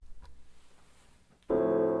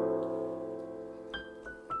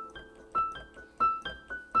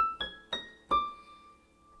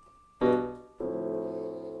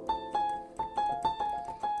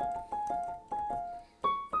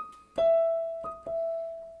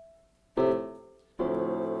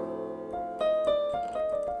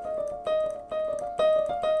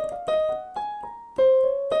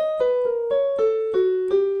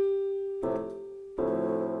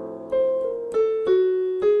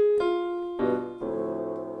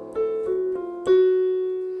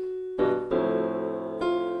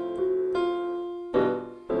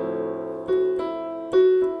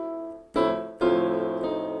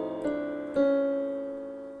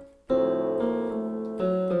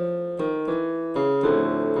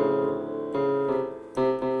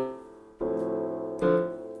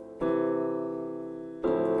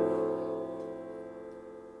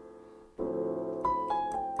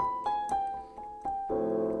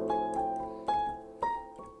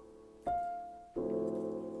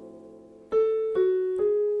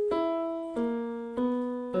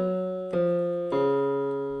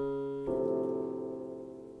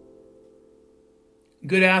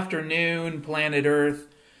Good afternoon, planet Earth.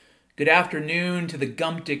 Good afternoon to the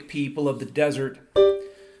Gumtic people of the desert.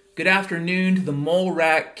 Good afternoon to the mole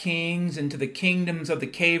rat kings and to the kingdoms of the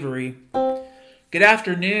cavery. Good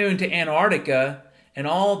afternoon to Antarctica and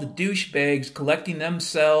all the douchebags collecting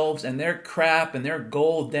themselves and their crap and their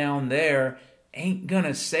gold down there. Ain't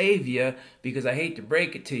gonna save you, because I hate to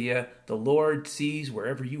break it to you, the Lord sees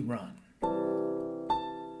wherever you run.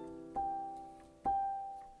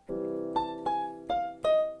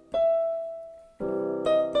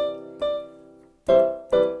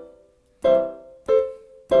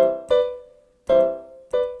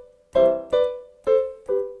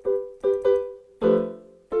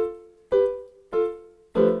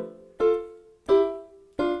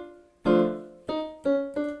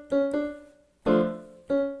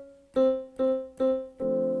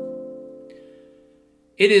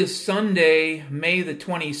 It is Sunday, May the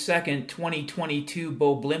 22nd, 2022,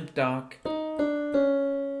 Bo Blimpdoc.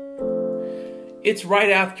 It's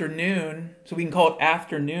right afternoon, so we can call it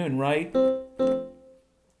afternoon, right?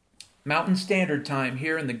 Mountain Standard Time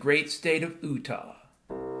here in the great state of Utah.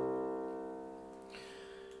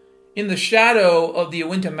 In the shadow of the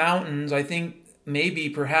Uinta Mountains, I think maybe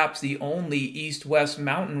perhaps the only east-west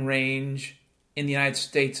mountain range in the United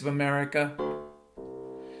States of America.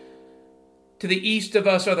 To the east of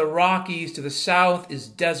us are the Rockies, to the south is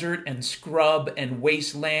desert and scrub and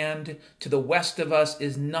wasteland, to the west of us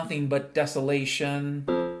is nothing but desolation.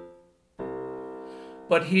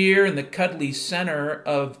 But here in the cuddly center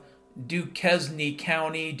of Duquesne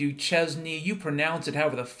County, Duchesne, you pronounce it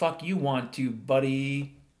however the fuck you want to,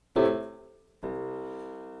 buddy.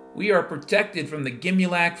 We are protected from the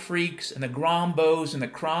Gimulac freaks and the Grombos and the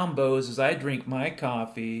Crombos as I drink my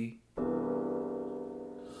coffee.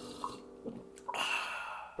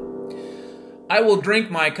 I will drink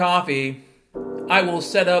my coffee. I will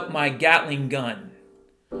set up my Gatling gun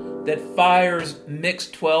that fires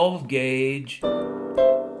mixed 12 gauge.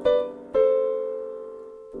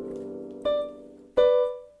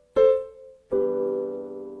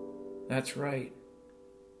 That's right.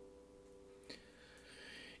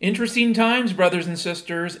 Interesting times, brothers and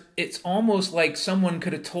sisters. It's almost like someone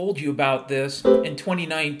could have told you about this in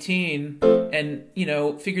 2019 and,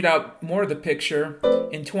 figured out more of the picture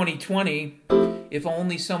in 2020. If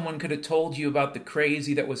only someone could have told you about the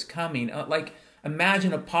crazy that was coming.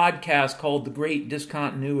 Imagine a podcast called The Great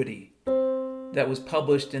Discontinuity that was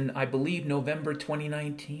published in, I believe, November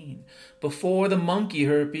 2019, before the monkey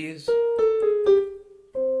herpes.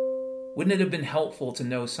 Wouldn't it have been helpful to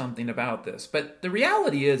know something about this? But the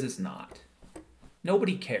reality is, it's not.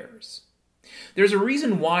 Nobody cares. There's a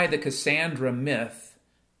reason why the Cassandra myth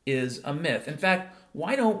is a myth. In fact,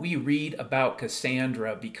 why don't we read about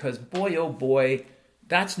Cassandra? Because boy, oh boy,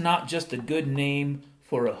 that's not just a good name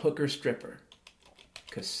for a hooker stripper.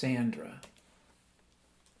 Cassandra.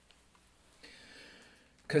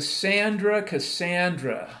 Cassandra,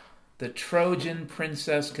 Cassandra, the Trojan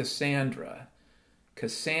princess Cassandra.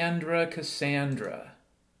 Cassandra, Cassandra.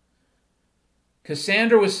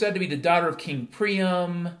 Cassandra was said to be the daughter of King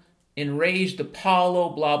Priam, enraged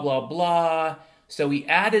Apollo, blah, blah, blah. So he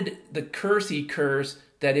added the cursey curse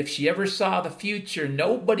that if she ever saw the future,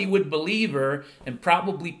 nobody would believe her and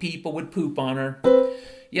probably people would poop on her.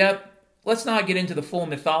 Yep, let's not get into the full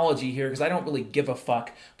mythology here because I don't really give a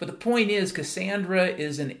fuck. But the point is, Cassandra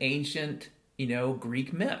is an ancient,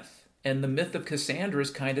 Greek myth. And the myth of Cassandra is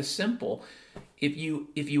kind of simple. If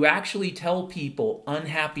you actually tell people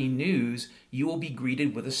unhappy news, you will be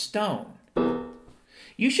greeted with a stone.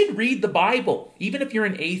 You should read the Bible. Even if you're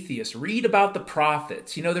an atheist, read about the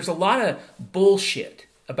prophets. There's a lot of bullshit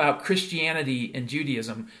about Christianity and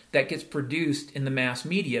Judaism that gets produced in the mass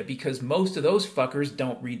media because most of those fuckers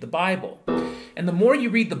don't read the Bible. And the more you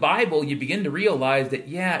read the Bible, you begin to realize that,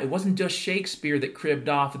 it wasn't just Shakespeare that cribbed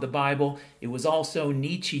off of the Bible. It was also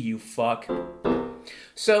Nietzsche, you fuck.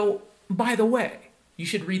 So, by the way, you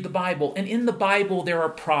should read the Bible. And in the Bible, there are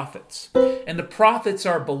prophets. And the prophets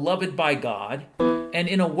are beloved by God. And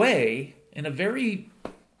in a way, in a very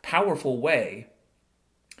powerful way,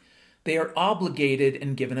 they are obligated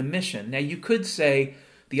and given a mission. Now, you could say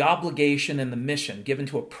the obligation and the mission given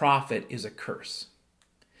to a prophet is a curse.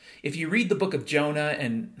 If you read the book of Jonah,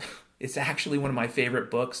 and it's actually one of my favorite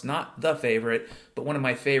books, not the favorite, but one of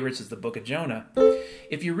my favorites is the book of Jonah.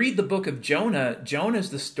 If you read the book of Jonah,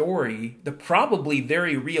 Jonah's the story, the probably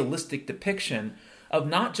very realistic depiction of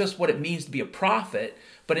not just what it means to be a prophet,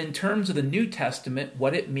 but in terms of the New Testament,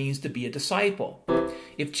 what it means to be a disciple.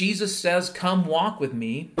 If Jesus says, come walk with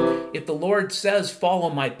me, if the Lord says, follow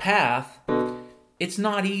my path, It's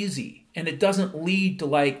not easy, and it doesn't lead to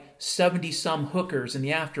like 70-some hookers in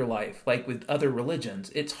the afterlife, like with other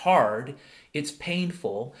religions. It's hard, it's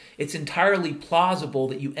painful, it's entirely plausible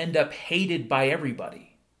that you end up hated by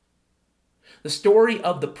everybody. The story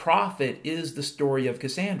of the prophet is the story of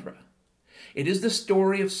Cassandra. It is the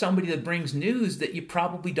story of somebody that brings news that you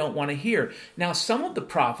probably don't want to hear. Now, some of the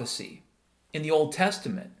prophecy in the Old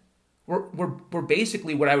Testament were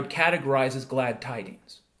basically what I would categorize as glad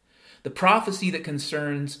tidings. The prophecy that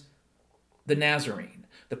concerns the Nazarene,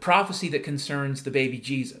 the prophecy that concerns the baby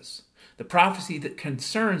Jesus, the prophecy that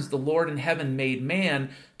concerns the Lord in heaven made man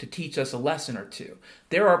to teach us a lesson or two.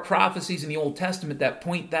 There are prophecies in the Old Testament that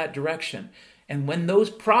point that direction. And when those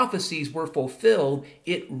prophecies were fulfilled,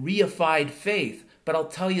 it reified faith. But I'll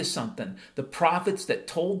tell you something, the prophets that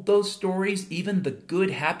told those stories, even the good,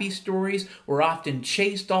 happy stories, were often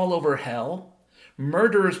chased all over hell.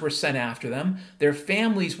 Murderers were sent after them. Their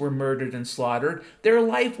families were murdered and slaughtered. Their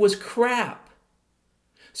life was crap.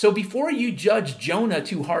 So before you judge Jonah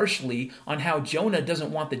too harshly on how Jonah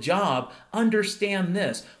doesn't want the job, understand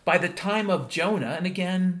this. By the time of Jonah, and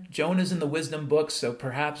again, Jonah's in the wisdom books, so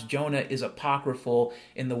perhaps Jonah is apocryphal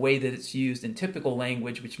in the way that it's used in typical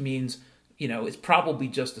language, which means, it's probably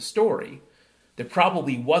just a story. There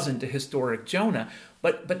probably wasn't a historic Jonah.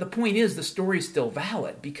 But the point is, the story is still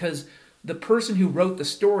valid because the person who wrote the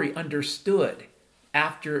story understood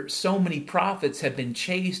after so many prophets have been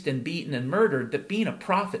chased and beaten and murdered that being a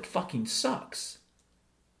prophet fucking sucks.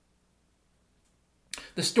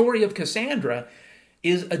 The story of Cassandra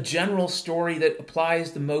is a general story that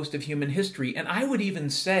applies to most of human history. And I would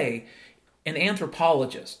even say an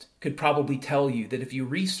anthropologist could probably tell you that if you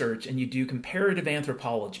research and you do comparative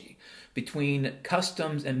anthropology between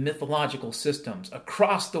customs and mythological systems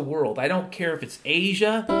across the world, I don't care if it's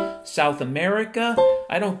Asia, South America,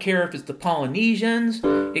 I don't care if it's the Polynesians,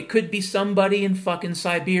 it could be somebody in fucking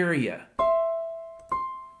Siberia.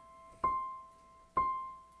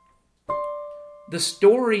 The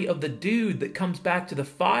story of the dude that comes back to the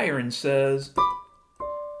fire and says,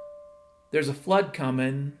 there's a flood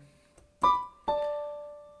coming,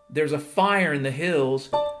 there's a fire in the hills,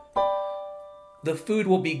 the food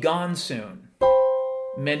will be gone soon,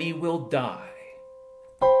 many will die.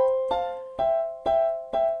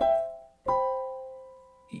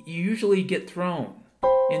 You usually get thrown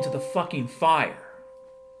into the fucking fire.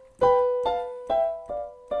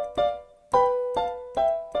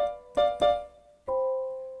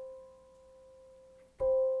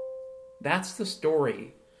 That's the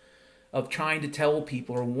story of trying to tell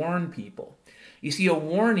people or warn people. You see, a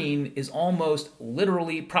warning is almost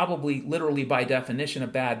literally, probably literally by definition, a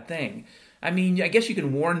bad thing. I mean, I guess you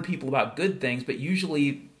can warn people about good things, but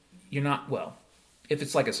usually you're not, well, if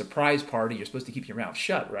it's like a surprise party, you're supposed to keep your mouth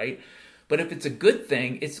shut, right? But if it's a good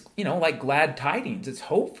thing, it's, like glad tidings. It's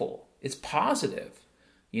hopeful. It's positive.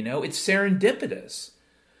 It's serendipitous.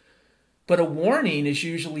 But a warning is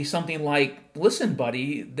usually something like, listen,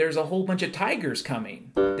 buddy, there's a whole bunch of tigers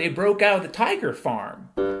coming. They broke out of the tiger farm.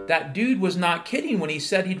 That dude was not kidding when he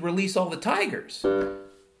said he'd release all the tigers.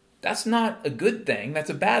 That's not a good thing. That's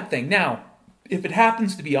a bad thing. Now, if it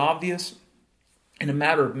happens to be obvious in a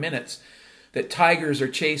matter of minutes that tigers are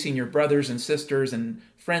chasing your brothers and sisters and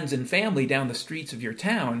friends and family down the streets of your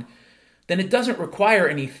town, then it doesn't require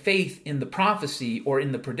any faith in the prophecy or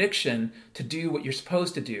in the prediction to do what you're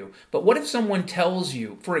supposed to do. But what if someone tells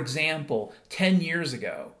you, for example, 10 years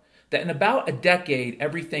ago, that in about a decade,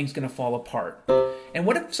 everything's going to fall apart? And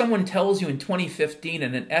what if someone tells you in 2015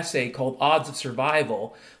 in an essay called Odds of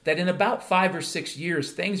Survival that in about 5 or 6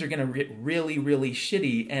 years, things are going to get really, really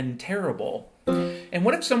shitty and terrible? And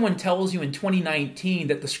what if someone tells you in 2019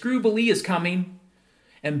 that the Scroobilee is coming,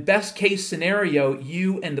 and best case scenario,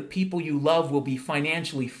 you and the people you love will be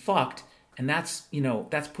financially fucked, and that's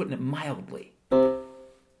putting it mildly.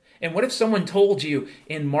 And what if someone told you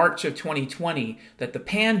in March of 2020 that the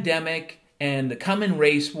pandemic and the coming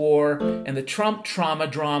race war and the Trump trauma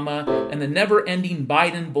drama and the never-ending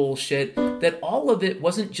Biden bullshit, that all of it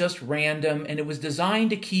wasn't just random and it was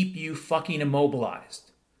designed to keep you fucking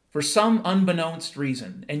immobilized for some unbeknownst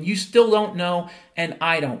reason, and you still don't know, and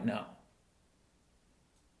I don't know?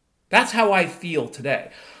 That's how I feel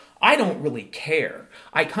today. I don't really care.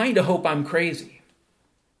 I kind of hope I'm crazy.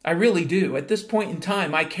 I really do. At this point in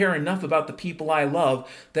time, I care enough about the people I love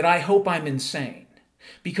that I hope I'm insane.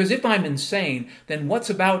 Because if I'm insane, then what's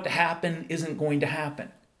about to happen isn't going to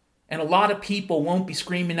happen. And a lot of people won't be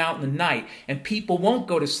screaming out in the night, and people won't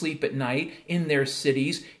go to sleep at night in their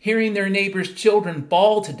cities, hearing their neighbors' children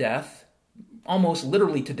bawl to death, almost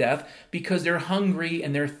literally to death, because they're hungry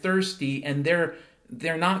and they're thirsty and they're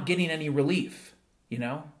not getting any relief,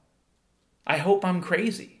 I hope I'm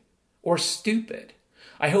crazy or stupid.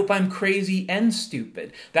 I hope I'm crazy and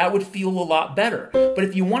stupid. That would feel a lot better. But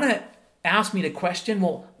if you want to ask me the question,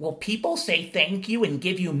 well, will people say thank you and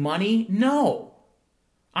give you money? No.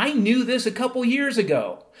 I knew this a couple years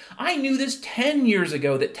ago. I knew this 10 years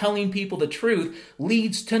ago, that telling people the truth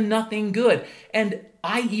leads to nothing good. And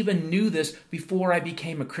I even knew this before I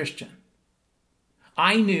became a Christian.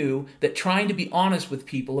 I knew that trying to be honest with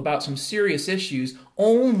people about some serious issues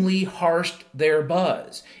only harshed their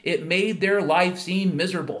buzz. It made their life seem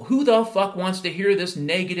miserable. Who the fuck wants to hear this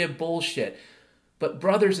negative bullshit? But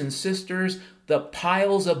brothers and sisters, the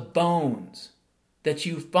piles of bones that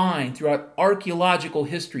you find throughout archaeological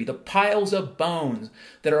history, the piles of bones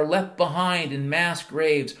that are left behind in mass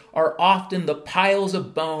graves, are often the piles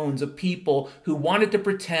of bones of people who wanted to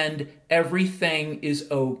pretend everything is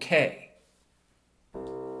okay.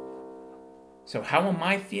 So how am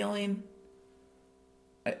I feeling?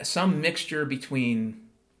 Some mixture between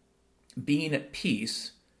being at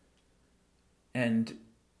peace and,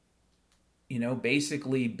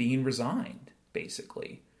 basically being resigned,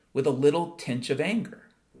 with a little tinge of anger.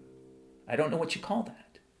 I don't know what you call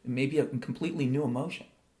that. It may be a completely new emotion.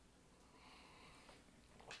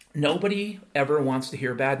 Nobody ever wants to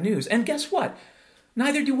hear bad news. And guess what?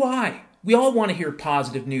 Neither do I. We all want to hear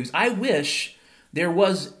positive news. I wish there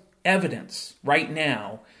was evidence right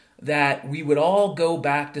now that we would all go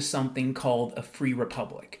back to something called a free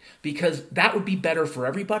republic, because that would be better for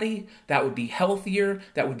everybody. That would be healthier.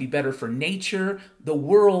 That would be better for nature. The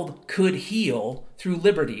world could heal through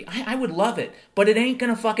liberty. I would love it, but it ain't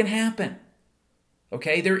gonna fucking happen.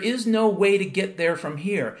 Okay? There is no way to get there from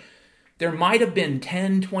here. There might have been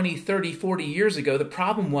 10, 20, 30, 40 years ago. The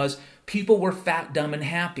problem was people were fat, dumb, and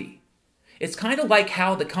happy. It's kind of like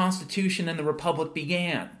how the Constitution and the Republic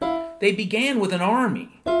began. They began with an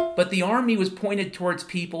army, but the army was pointed towards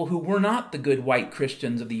people who were not the good white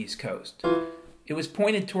Christians of the East Coast. It was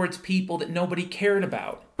pointed towards people that nobody cared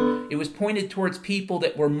about. It was pointed towards people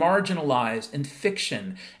that were marginalized in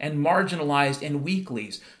fiction and marginalized in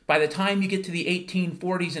weeklies. By the time you get to the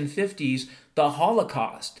 1840s and 50s, the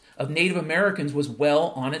Holocaust of Native Americans was well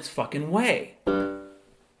on its fucking way.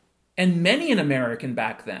 And many an American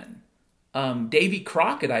back then, Davy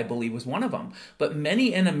Crockett, I believe, was one of them. But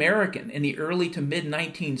many an American in the early to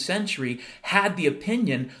mid-19th century had the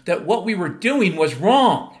opinion that what we were doing was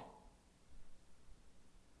wrong.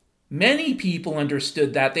 Many people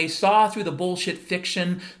understood that. They saw through the bullshit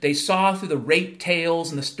fiction. They saw through the rape tales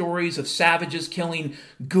and the stories of savages killing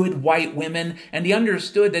good white women. And they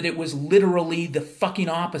understood that it was literally the fucking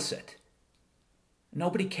opposite.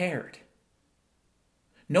 Nobody cared.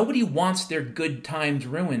 Nobody wants their good times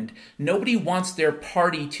ruined. Nobody wants their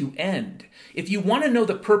party to end. If you want to know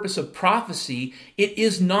the purpose of prophecy, it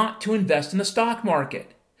is not to invest in the stock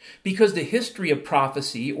market. Because the history of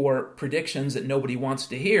prophecy, or predictions that nobody wants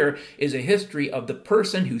to hear, is a history of the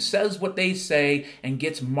person who says what they say and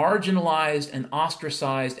gets marginalized and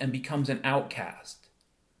ostracized and becomes an outcast.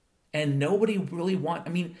 And nobody really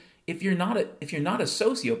if you're not a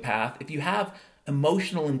sociopath, if you have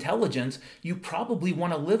emotional intelligence, you probably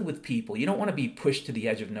want to live with people. You don't want to be pushed to the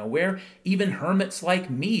edge of nowhere. Even hermits like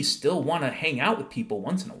me still want to hang out with people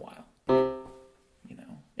once in a while.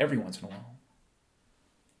 Every once in a while.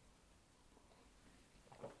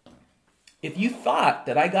 If you thought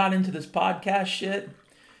that I got into this podcast shit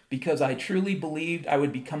because I truly believed I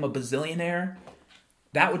would become a bazillionaire,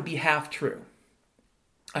 that would be half true.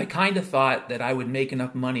 I kind of thought that I would make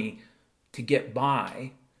enough money to get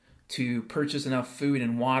by, to purchase enough food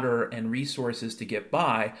and water and resources to get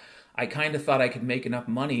by. I kind of thought I could make enough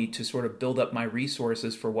money to sort of build up my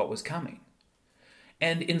resources for what was coming.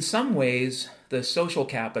 And in some ways, the social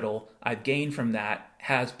capital I've gained from that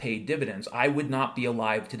has paid dividends. I would not be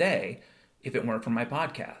alive today if it weren't for my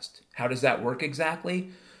podcast. How does that work exactly?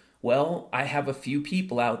 Well, I have a few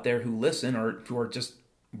people out there who listen or who are just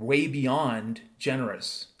way beyond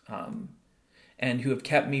generous, and who have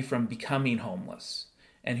kept me from becoming homeless,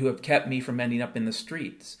 and who have kept me from ending up in the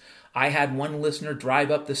streets. I had one listener drive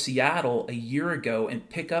up to Seattle a year ago and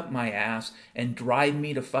pick up my ass and drive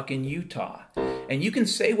me to fucking Utah. And you can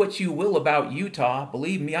say what you will about Utah.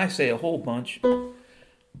 Believe me, I say a whole bunch.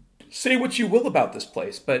 Say what you will about this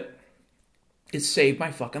place, but it saved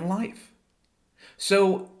my fucking life.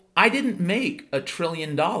 So I didn't make $1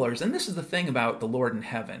 trillion. And this is the thing about the Lord in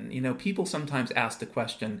heaven. People sometimes ask the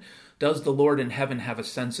question, does the Lord in heaven have a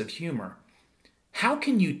sense of humor? How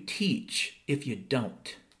can you teach if you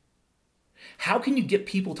don't? How can you get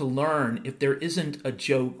people to learn if there isn't a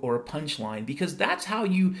joke or a punchline? Because that's how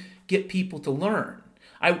you get people to learn.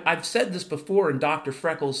 I've said this before, and Dr.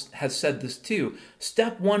 Freckles has said this too.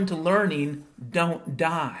 Step one to learning, don't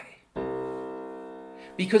die.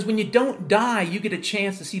 Because when you don't die, you get a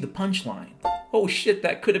chance to see the punchline. Oh shit,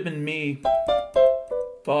 that could have been me.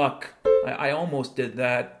 Fuck, I almost did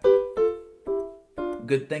that.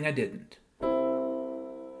 Good thing I didn't.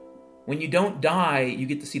 When you don't die, you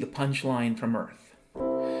get to see the punchline from Earth.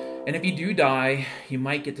 And if you do die, you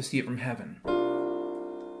might get to see it from heaven.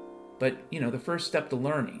 But, the first step to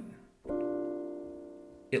learning,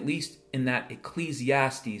 at least in that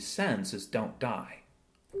Ecclesiastes sense, is don't die.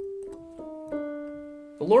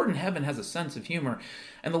 The Lord in heaven has a sense of humor,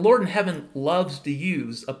 and the Lord in heaven loves to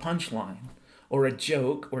use a punchline or a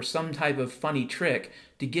joke or some type of funny trick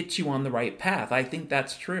to get you on the right path. I think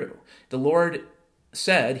that's true. The Lord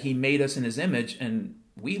said he made us in his image, and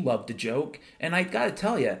we love to joke. And I got to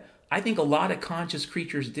tell you, I think a lot of conscious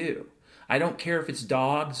creatures do. I don't care if it's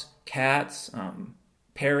dogs, cats,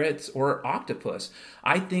 parrots, or octopus.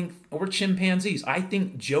 Or chimpanzees. I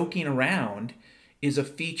think joking around is a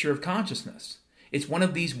feature of consciousness. It's one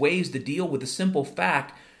of these ways to deal with the simple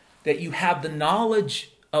fact that you have the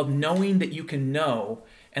knowledge of knowing that you can know,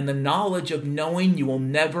 and the knowledge of knowing you will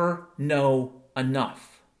never know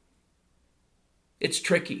enough. It's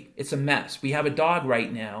tricky. It's a mess. We have a dog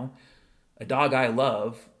right now, a dog I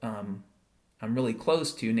love, I'm really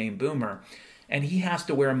close to, named Boomer, and he has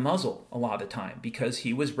to wear a muzzle a lot of the time because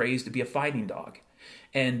he was raised to be a fighting dog.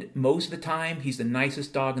 And most of the time, he's the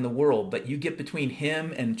nicest dog in the world, but you get between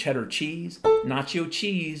him and cheddar cheese, nacho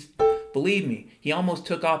cheese, believe me, he almost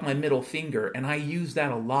took off my middle finger, and I use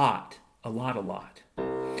that a lot.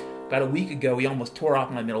 About a week ago, he almost tore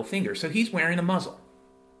off my middle finger, so he's wearing a muzzle.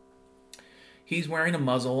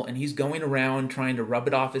 And he's going around trying to rub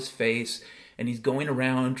it off his face, and he's going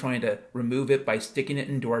around trying to remove it by sticking it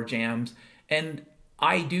in door jambs. And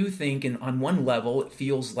I do think, on one level, it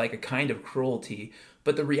feels like a kind of cruelty,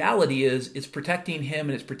 but the reality is it's protecting him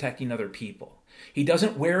and it's protecting other people. He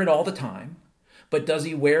doesn't wear it all the time, but does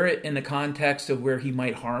he wear it in the context of where he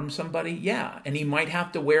might harm somebody? Yeah, and he might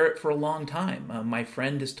have to wear it for a long time. My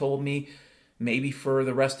friend has told me maybe for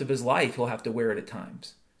the rest of his life he'll have to wear it at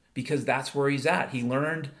times, because that's where he's at. He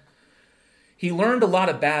learned a lot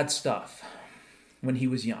of bad stuff when he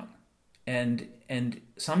was young. And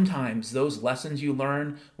sometimes those lessons you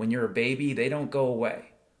learn when you're a baby, they don't go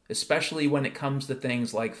away, especially when it comes to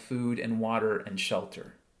things like food and water and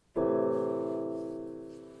shelter.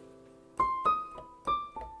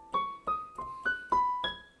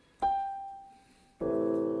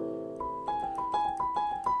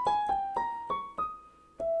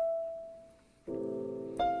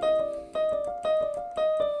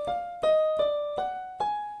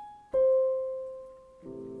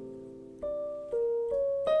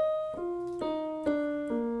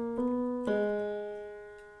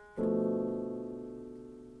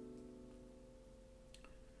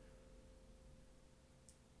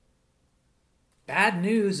 Bad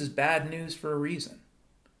news is bad news for a reason.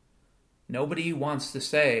 Nobody wants to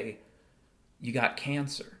say you got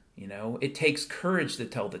cancer. It takes courage to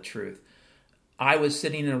tell the truth. I was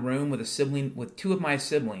sitting in a room with two of my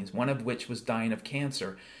siblings, one of which was dying of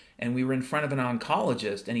cancer, and we were in front of an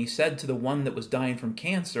oncologist, and he said to the one that was dying from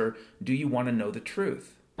cancer, "Do you want to know the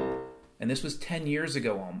truth?" And this was 10 years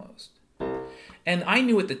ago almost. And I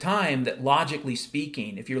knew at the time that, logically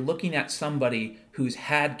speaking, if you're looking at somebody who's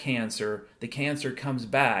had cancer, the cancer comes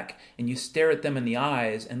back, and you stare at them in the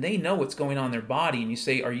eyes, and they know what's going on in their body, and you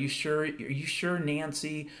say, Are you sure,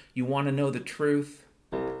 Nancy, you want to know the truth?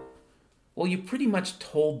 Well, you pretty much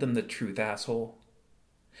told them the truth, asshole.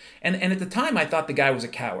 And at the time, I thought the guy was a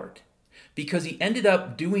coward, because he ended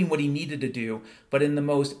up doing what he needed to do, but in the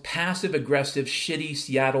most passive-aggressive, shitty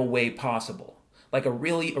Seattle way possible. Like a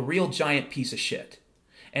real giant piece of shit.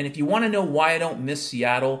 And if you want to know why I don't miss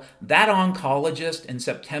Seattle, that oncologist in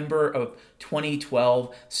September of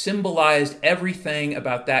 2012 symbolized everything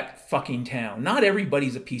about that fucking town. Not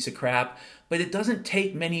everybody's a piece of crap, but it doesn't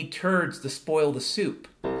take many turds to spoil the soup.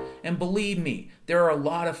 And believe me, there are a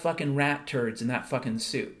lot of fucking rat turds in that fucking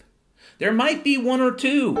soup. There might be one or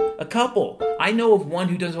two, a couple. I know of one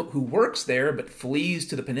who works there but flees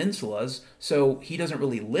to the peninsulas, so he doesn't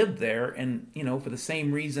really live there, and, for the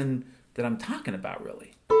same reason that I'm talking about,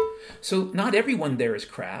 really. So not everyone there is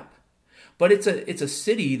crap, but it's a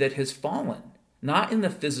city that has fallen. Not in the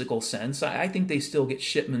physical sense. I think they still get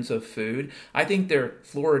shipments of food. I think their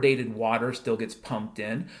fluoridated water still gets pumped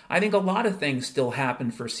in. I think a lot of things still happen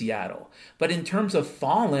for Seattle. But in terms of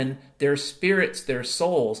fallen, their spirits, their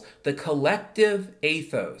souls, the collective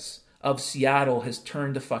ethos of Seattle has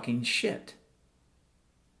turned to fucking shit.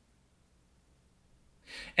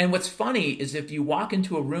 And what's funny is if you walk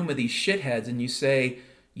into a room of these shitheads and you say,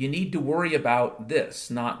 you need to worry about this,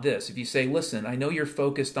 not this. If you say, listen, I know you're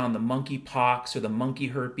focused on the monkey pox or the monkey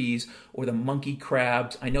herpes or the monkey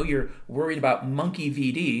crabs. I know you're worried about monkey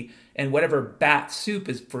VD and whatever bat soup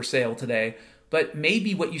is for sale today. But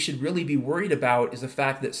maybe what you should really be worried about is the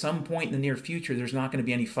fact that at some point in the near future, there's not going to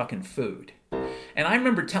be any fucking food. And I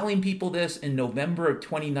remember telling people this in November of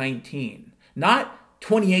 2019, not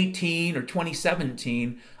 2018 or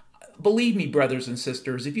 2017. Believe me, brothers and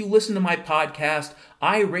sisters, if you listen to my podcast,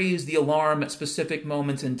 I raise the alarm at specific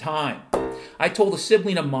moments in time. I told a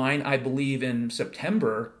sibling of mine, I believe in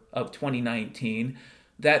September of 2019,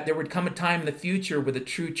 that there would come a time in the future where the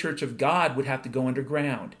true Church of God would have to go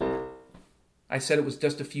underground. I said it was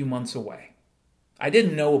just a few months away. I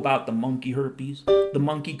didn't know about the monkey herpes, the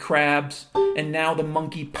monkey crabs, and now the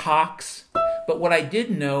monkey pox. But what I did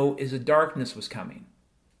know is a darkness was coming.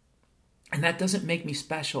 And that doesn't make me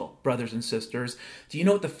special, brothers and sisters. Do you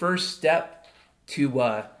know what the first step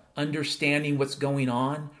to understanding what's going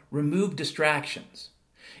on? Remove distractions.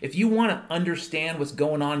 If you want to understand what's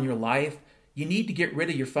going on in your life, you need to get rid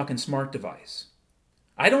of your fucking smart device.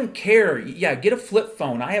 I don't care. Yeah, get a flip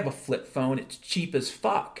phone. I have a flip phone. It's cheap as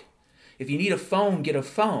fuck. If you need a phone, get a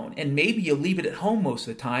phone. And maybe you leave it at home most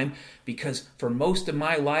of the time, because for most of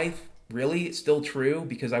my life, really, it's still true,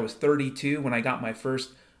 because I was 32 when I got my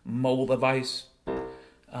first mobile device.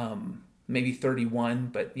 Maybe 31,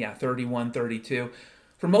 but yeah, 31, 32.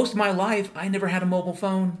 For most of my life, I never had a mobile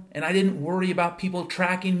phone, and I didn't worry about people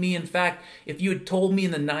tracking me. In fact, if you had told me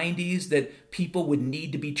in the 90s that people would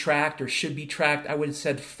need to be tracked or should be tracked, I would have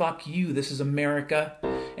said, fuck you, this is America.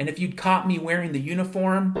 And if you'd caught me wearing the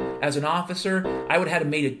uniform as an officer, I would have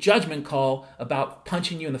had made a judgment call about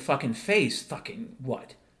punching you in the fucking face. Fucking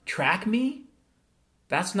what? Track me?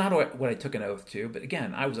 That's not what I took an oath to, but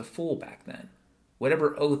again, I was a fool back then.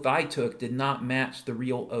 Whatever oath I took did not match the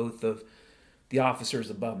real oath of the officers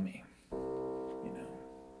above me. You know.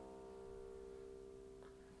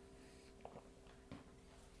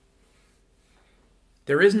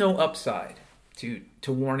 There is no upside to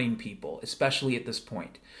warning people, especially at this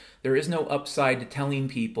point. There is no upside to telling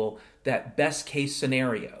people that best case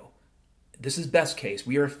scenario, this is best case,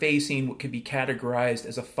 we are facing what could be categorized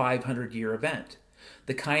as a 500-year event.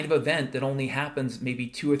 The kind of event that only happens maybe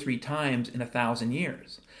 2 or 3 times in 1,000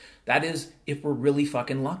 years. That is if we're really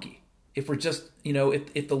fucking lucky. If we're just,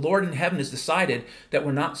 if the Lord in heaven has decided that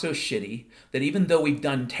we're not so shitty, that even though we've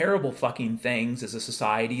done terrible fucking things as a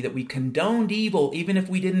society, that we condoned evil, even if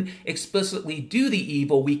we didn't explicitly do the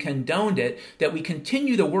evil, we condoned it, that we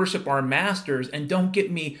continue to worship our masters, and don't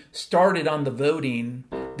get me started on the voting.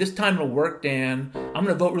 This time it'll work, Dan. I'm going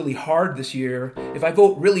to vote really hard this year. If I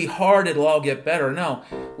vote really hard, it'll all get better. No,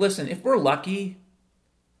 listen, if we're lucky,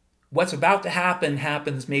 what's about to happen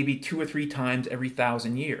happens maybe 2 or 3 times every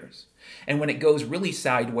 1,000 years. And when it goes really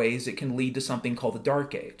sideways, it can lead to something called the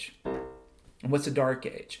Dark Age. And what's a Dark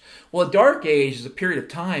Age? Well, a Dark Age is a period of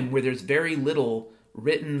time where there's very little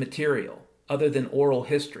written material other than oral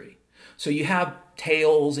history. So you have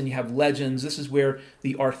tales and you have legends. This is where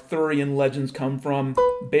the Arthurian legends come from,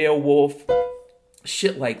 Beowulf,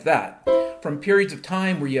 shit like that. From periods of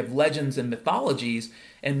time where you have legends and mythologies,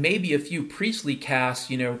 and maybe a few priestly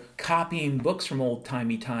casts, copying books from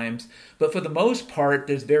old-timey times. But for the most part,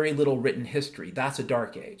 there's very little written history. That's a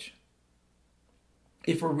Dark Age.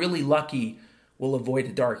 If we're really lucky, we'll avoid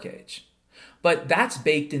a Dark Age. But that's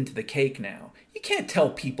baked into the cake now. You can't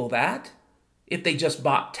tell people that. If they just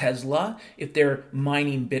bought Tesla, if they're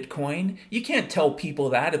mining Bitcoin, you can't tell people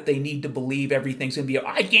that if they need to believe everything's going to be,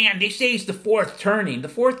 again, they say it's the fourth turning. The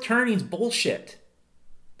fourth turning's bullshit.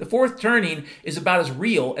 The fourth turning is about as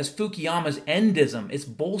real as Fukuyama's endism. It's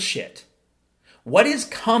bullshit. What is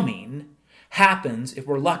coming happens, if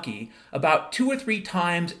we're lucky, about 2 or 3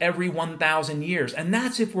 times every 1,000 years. And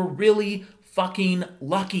that's if we're really fucking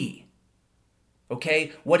lucky.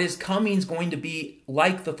 Okay? What is coming is going to be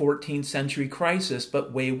like the 14th century crisis,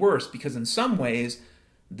 but way worse, because in some ways,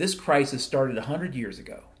 this crisis started 100 years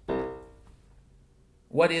ago.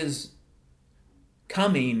 What is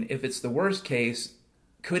coming, if it's the worst case,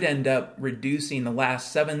 could end up reducing the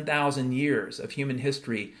last 7,000 years of human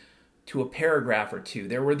history to a paragraph or 2.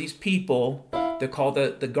 There were these people, they're called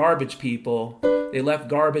the garbage people. They left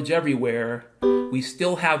garbage everywhere. We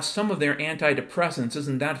still have some of their antidepressants.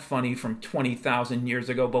 Isn't that funny, from 20,000 years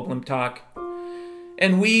ago, Boblim Talk?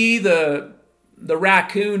 And we, the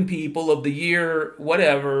raccoon people of the year,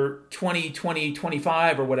 whatever, 2020,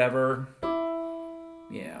 25 or whatever,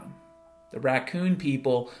 yeah. The raccoon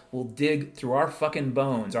people will dig through our fucking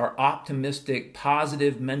bones, our optimistic,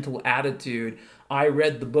 positive mental attitude. I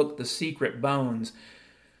read the book, The Secret Bones.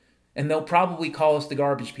 And they'll probably call us the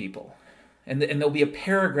garbage people. And there'll be a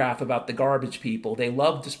paragraph about the garbage people. They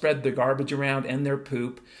love to spread their garbage around and their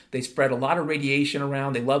poop. They spread a lot of radiation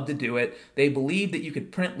around. They love to do it. They believe that you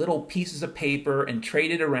could print little pieces of paper and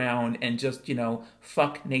trade it around and just,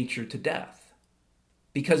 fuck nature to death.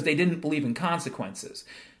 Because they didn't believe in consequences.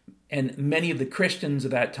 And many of the Christians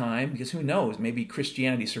of that time, because who knows, maybe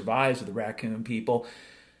Christianity survives with the raccoon people,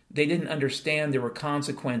 they didn't understand there were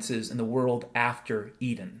consequences in the world after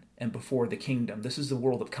Eden and before the kingdom. This is the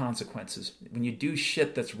world of consequences. When you do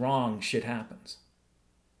shit that's wrong, shit happens.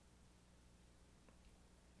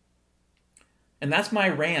 And that's my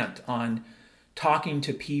rant on talking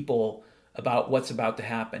to people about what's about to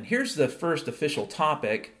happen. Here's the first official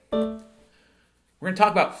topic. We're going to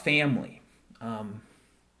talk about family.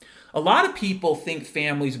 A lot of people think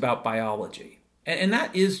family is about biology. And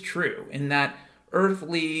that is true. In that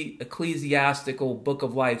earthly, ecclesiastical, book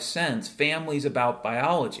of life sense, family's about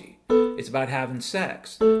biology. It's about having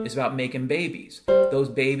sex. It's about making babies. Those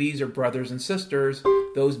babies are brothers and sisters.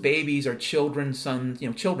 Those babies are children, sons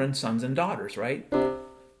and daughters, right?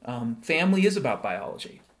 Family is about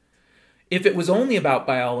biology. If it was only about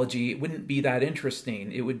biology, it wouldn't be that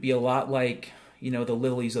interesting. It would be a lot like, the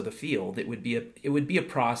lilies of the field. It would be a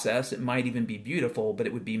process. It might even be beautiful, but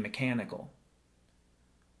it would be mechanical.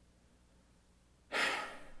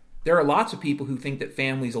 There are lots of people who think that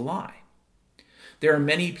family's a lie. There are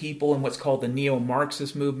many people in what's called the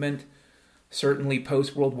neo-Marxist movement, certainly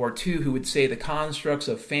post-World War II, who would say the constructs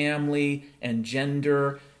of family and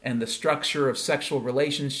gender and the structure of sexual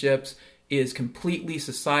relationships is completely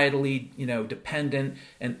societally, dependent,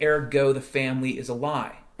 and ergo the family is a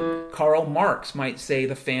lie. Karl Marx might say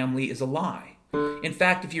the family is a lie. In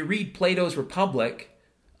fact, if you read Plato's Republic,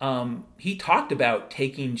 he talked about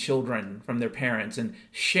taking children from their parents and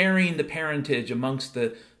sharing the parentage amongst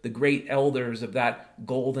the great elders of that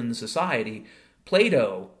golden society.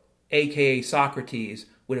 Plato, aka Socrates,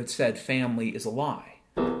 would have said family is a lie.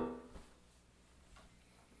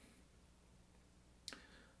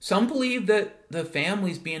 Some believe that the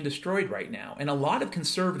family's being destroyed right now, and a lot of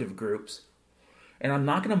conservative groups, and I'm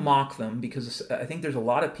not going to mock them because I think there's a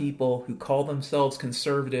lot of people who call themselves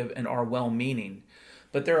conservative and are well-meaning.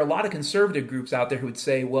 But there are a lot of conservative groups out there who would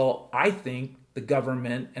say, well, I think the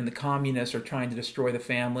government and the communists are trying to destroy the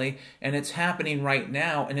family, and it's happening right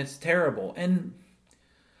now, and it's terrible. And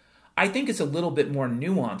I think it's a little bit more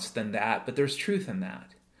nuanced than that, but there's truth in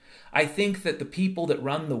that. I think that the people that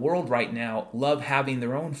run the world right now love having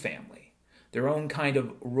their own family, their own kind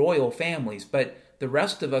of royal families, but the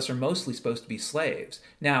rest of us are mostly supposed to be slaves.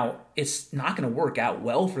 Now, it's not going to work out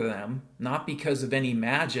well for them, not because of any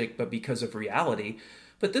magic, but because of reality.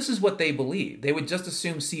 But this is what they believe. They would just as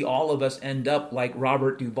soon see all of us end up like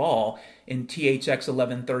Robert Duvall in THX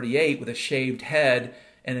 1138 with a shaved head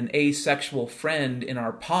and an asexual friend in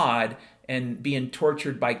our pod and being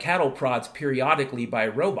tortured by cattle prods periodically by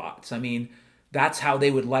robots. I mean, that's how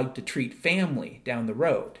they would like to treat family down the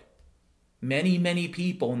road. Many, many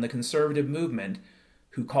people in the conservative movement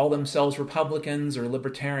who call themselves Republicans or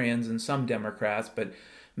Libertarians and some Democrats, but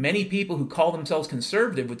many people who call themselves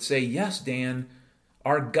conservative would say, yes, Dan,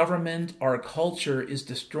 our government, our culture is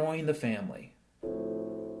destroying the family.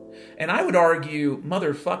 And I would argue,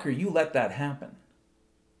 motherfucker, you let that happen.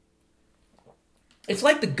 It's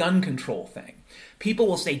like the gun control thing. People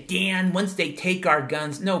will say, Dan, once they take our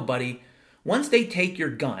guns. No, buddy. Once they take your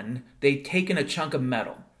gun, they've taken a chunk of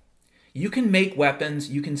metal. You can make weapons,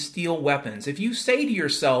 you can steal weapons. If you say to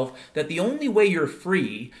yourself that the only way you're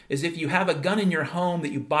free is if you have a gun in your home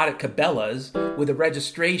that you bought at Cabela's with a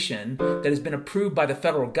registration that has been approved by the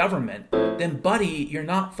federal government, then buddy, you're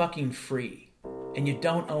not fucking free. And you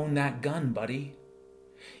don't own that gun, buddy.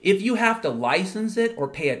 If you have to license it or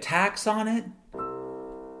pay a tax on it,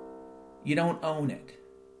 you don't own it.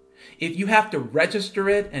 If you have to register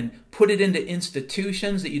it and put it into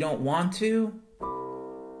institutions that you don't want to,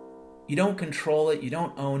 you don't control it, you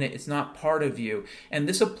don't own it, it's not part of you. And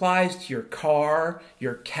this applies to your car,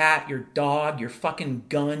 your cat, your dog, your fucking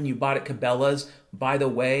gun you bought at Cabela's. By the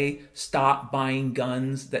way, stop buying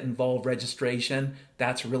guns that involve registration.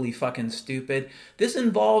 That's really fucking stupid. This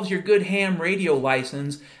involves your good ham radio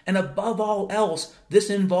license, and above all else, this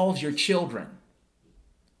involves your children.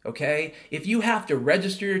 Okay? If you have to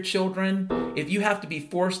register your children, if you have to be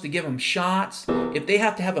forced to give them shots, if they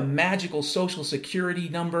have to have a magical social security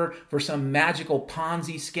number for some magical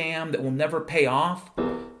Ponzi scam that will never pay off,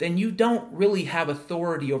 then you don't really have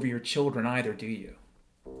authority over your children either, do you?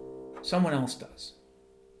 Someone else does.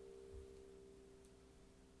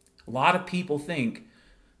 A lot of people think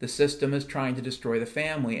the system is trying to destroy the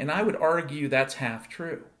family, and I would argue that's half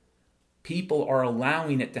true. People are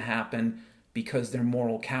allowing it to happen because they're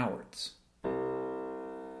moral cowards.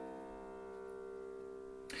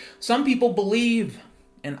 Some people believe,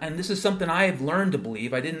 and this is something I've learned to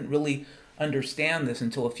believe, I didn't really understand this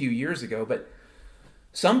until a few years ago, but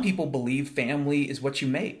some people believe family is what you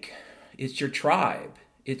make. It's your tribe.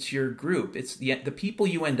 It's your group. It's the people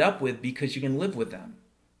you end up with because you can live with them.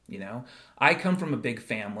 You know, I come from a big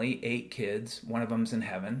family, 8 kids. One of them's in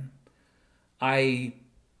heaven. I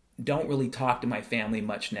don't really talk to my family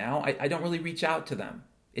much now. I don't really reach out to them.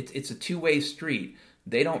 It's a two-way street.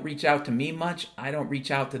 They don't reach out to me much. I don't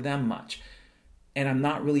reach out to them much. And I'm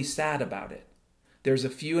not really sad about it. There's a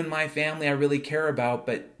few in my family I really care about,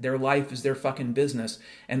 but their life is their fucking business.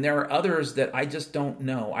 And there are others that I just don't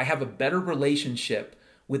know. I have a better relationship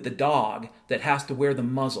with the dog that has to wear the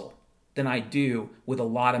muzzle than I do with a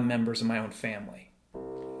lot of members of my own family.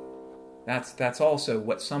 That's also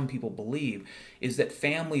what some people believe, is that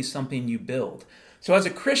family is something you build. So as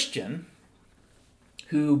a Christian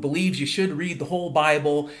who believes you should read the whole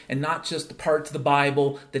Bible and not just the parts of the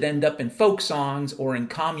Bible that end up in folk songs or in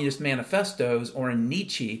communist manifestos or in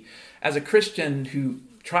Nietzsche, as a Christian who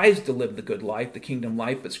tries to live the good life, the kingdom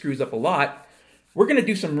life, but screws up a lot, we're going to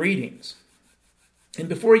do some readings. And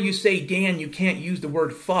before you say, Dan, you can't use the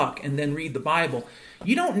word fuck and then read the Bible,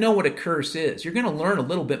 you don't know what a curse is. You're going to learn a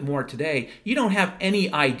little bit more today. You don't have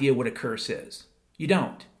any idea what a curse is. You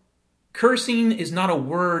don't. Cursing is not a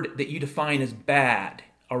word that you define as bad,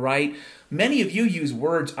 all right? Many of you use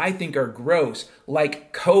words I think are gross,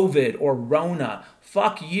 like COVID or Rona.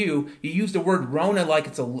 Fuck you. You use the word Rona like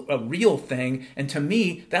it's a real thing, and to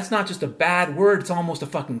me, that's not just a bad word, it's almost a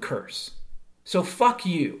fucking curse. So fuck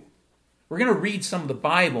you. We're going to read some of the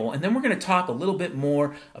Bible, and then we're going to talk a little bit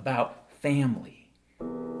more about family.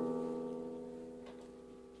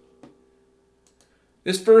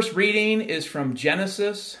 This first reading is from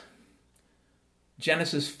Genesis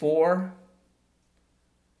 4.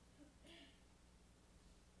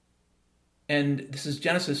 And this is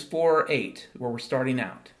Genesis 4:8, where we're starting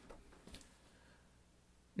out.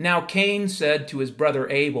 Now Cain said to his brother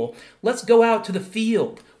Abel, "Let's go out to the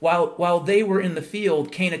field." While they were in the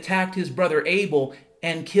field, Cain attacked his brother Abel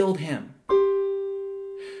and killed him.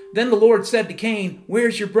 Then the Lord said to Cain,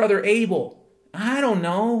 "Where's your brother Abel?" "I don't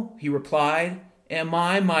know," he replied. "Am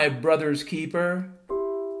I my brother's keeper?"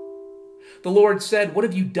 The Lord said, "What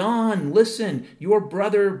have you done? Listen, your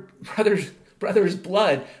brother's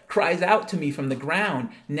blood cries out to me from the ground.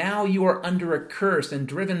 Now you are under a curse and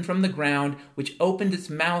driven from the ground, which opened its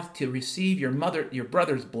mouth to receive your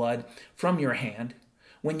brother's blood from your hand.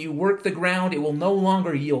 When you work the ground, it will no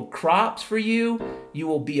longer yield crops for you. You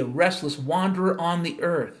will be a restless wanderer on the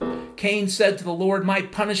earth." Cain said to the Lord, "My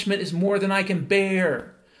punishment is more than I can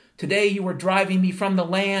bear. Today you are driving me from the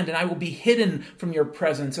land, and I will be hidden from your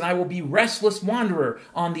presence, and I will be restless wanderer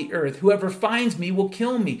on the earth. Whoever finds me will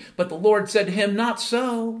kill me." But the Lord said to him, "Not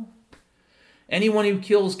so. Anyone who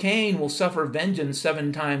kills Cain will suffer vengeance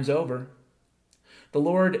 7 times over." The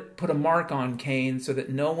Lord put a mark on Cain so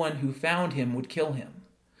that no one who found him would kill him.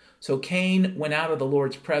 So Cain went out of the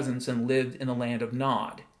Lord's presence and lived in the land of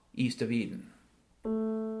Nod, east of Eden.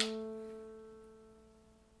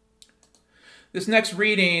 This next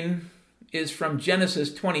reading is from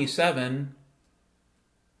Genesis 27.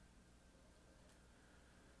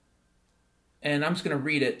 And I'm just going to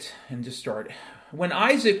read it and just start. When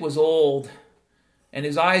Isaac was old and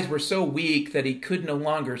his eyes were so weak that he could no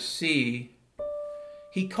longer see,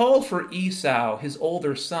 he called for Esau, his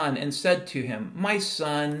older son, and said to him, "My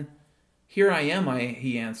son." "Here I am,"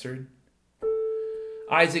 he answered.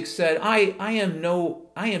 Isaac said, I am now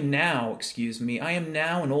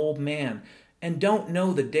an old man, and don't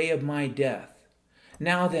know the day of my death.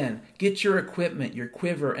 Now then, get your equipment, your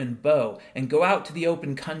quiver and bow, and go out to the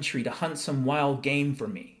open country to hunt some wild game for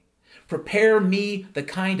me. Prepare me the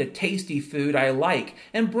kind of tasty food I like,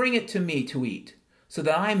 and bring it to me to eat, so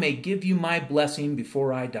that I may give you my blessing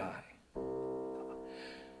before I die."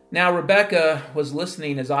 Now Rebekah was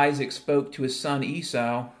listening as Isaac spoke to his son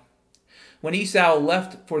Esau. When Esau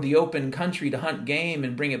left for the open country to hunt game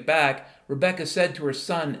and bring it back, Rebekah said to her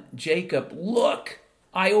son Jacob, "Look,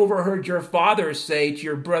 I overheard your father say to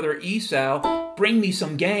your brother Esau, 'Bring me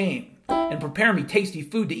some game and prepare me tasty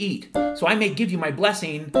food to eat, so I may give you my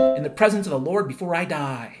blessing in the presence of the Lord before I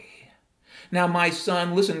die.' Now, my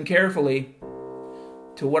son, listen carefully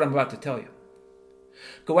to what I'm about to tell you.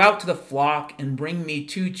 Go out to the flock and bring me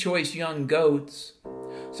 2 choice young goats,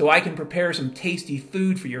 so I can prepare some tasty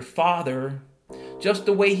food for your father, just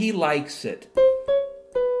the way he likes it.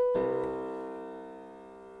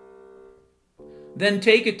 Then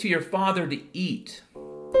take it to your father to eat.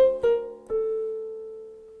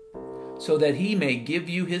 so that he may give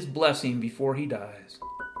you his blessing before he dies.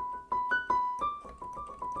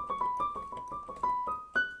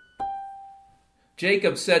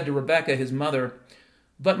 Jacob said to Rebekah, his mother,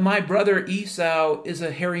 "But my brother Esau is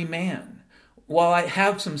a hairy man. While I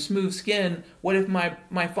have some smooth skin, what if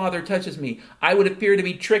my father touches me? I would appear to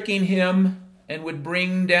be tricking him and would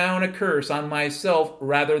bring down a curse on myself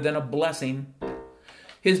rather than a blessing."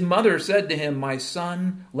 His mother said to him, "My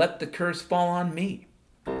son, let the curse fall on me.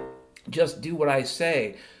 Just do what I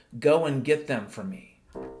say. Go and get them for me."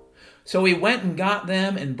 So he went and got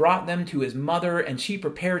them and brought them to his mother, and she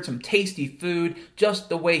prepared some tasty food, just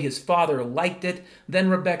the way his father liked it. Then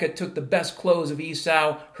Rebekah took the best clothes of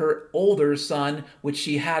Esau, her older son, which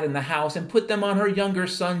she had in the house, and put them on her younger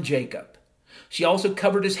son Jacob. She also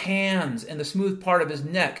covered his hands and the smooth part of his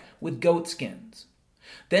neck with goat skins.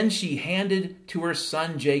 Then she handed to her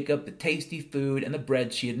son Jacob the tasty food and the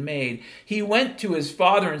bread she had made. He went to his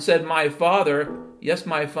father and said, "My father." "Yes,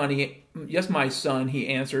 my son," he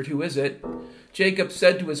answered. "Who is it?" Jacob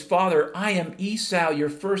said to his father, "I am Esau, your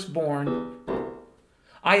firstborn.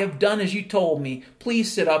 I have done as you told me.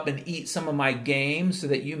 Please sit up and eat some of my game so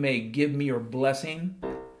that you may give me your blessing."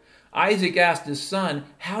 Isaac asked his son,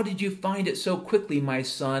 "How did you find it so quickly, my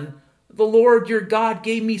son?" "The Lord your God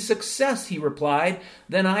gave me success," he replied.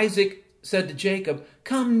 Then Isaac said to Jacob,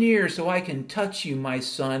 "Come near so I can touch you, my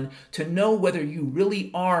son, to know whether you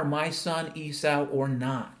really are my son Esau or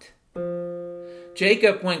not."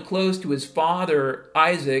 Jacob went close to his father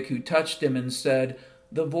Isaac, who touched him and said,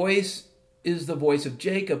 "The voice is the voice of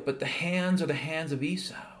Jacob, but the hands are the hands of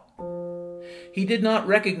Esau." He did not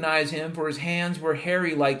recognize him, for his hands were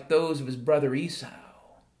hairy like those of his brother Esau.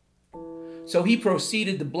 So he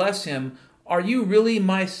proceeded to bless him. "Are you really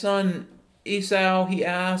my son Esau?" he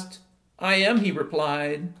asked. "I am," he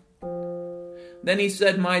replied. Then he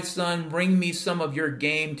said, "My son, bring me some of your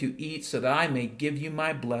game to eat so that I may give you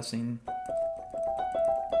my blessing."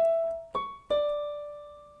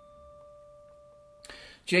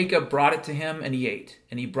 Jacob brought it to him, and he ate,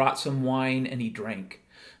 and he brought some wine, and he drank.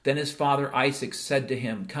 Then his father Isaac said to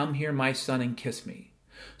him, "Come here, my son, and kiss me."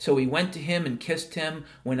 So he went to him and kissed him.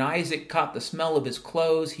 When Isaac caught the smell of his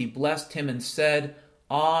clothes, he blessed him and said,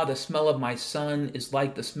 "Ah, the smell of my son is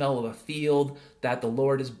like the smell of a field that the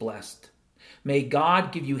Lord has blessed. May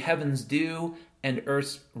God give you heaven's dew and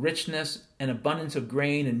earth's richness and abundance of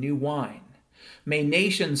grain and new wine. May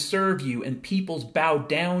nations serve you and peoples bow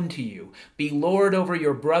down to you. Be Lord over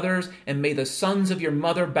your brothers, and may the sons of your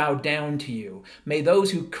mother bow down to you. May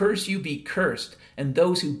those who curse you be cursed, and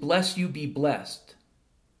those who bless you be blessed."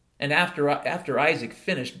 And after Isaac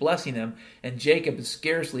finished blessing him, and Jacob had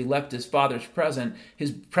scarcely left his father's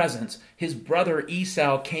presence, his brother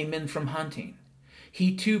Esau came in from hunting.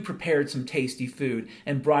 He too prepared some tasty food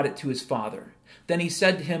and brought it to his father. Then he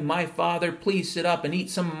said to him, "My father, please sit up and eat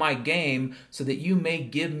some of my game so that you may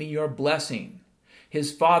give me your blessing."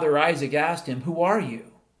 His father Isaac asked him, "Who are you?"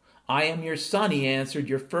 "I am your son," he answered,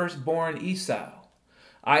 "your firstborn Esau."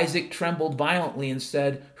 Isaac trembled violently and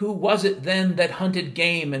said, "Who was it then that hunted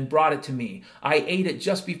game and brought it to me? I ate it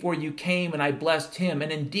just before you came, and I blessed him,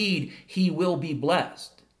 and indeed he will be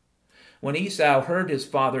blessed." When Esau heard his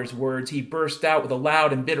father's words, he burst out with a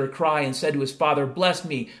loud and bitter cry and said to his father, "Bless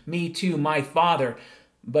me, me too, my father."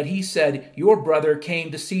 But he said, "Your brother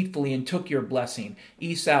came deceitfully and took your blessing."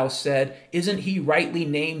 Esau said, "Isn't he rightly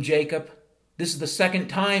named Jacob? This is the second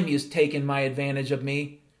time he has taken advantage of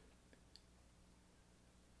me.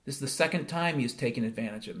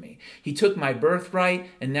 He took my birthright,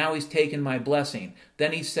 and now he's taken my blessing."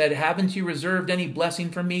 Then he said, "Haven't you reserved any blessing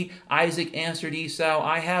for me?" Isaac answered Esau,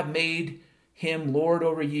 "I have made him lord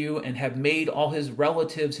over you, and have made all his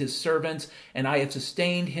relatives his servants, and I have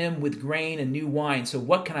sustained him with grain and new wine. So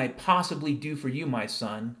what can I possibly do for you, my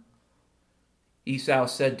son?" Esau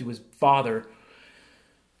said to his father,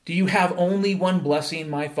 "Do you have only one blessing,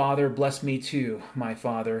 my father? Bless me too, my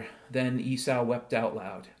father." Then Esau wept out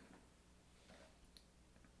loud.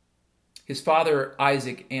 His father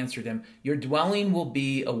Isaac answered him, "Your dwelling will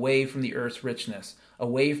be away from the earth's richness,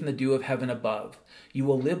 away from the dew of heaven above. You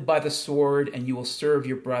will live by the sword, and you will serve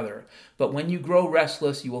your brother. But when you grow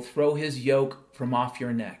restless, you will throw his yoke from off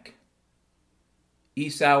your neck."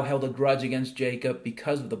 Esau held a grudge against Jacob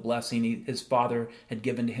because of the blessing his father had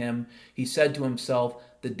given to him. He said to himself,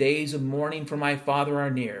 "The days of mourning for my father are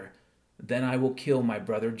near. Then I will kill my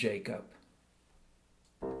brother Jacob."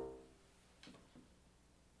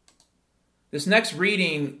 This next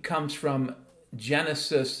reading comes from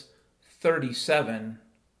Genesis 37.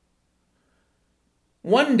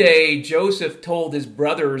 One day, Joseph told his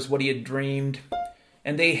brothers what he had dreamed.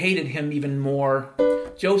 and they hated him even more.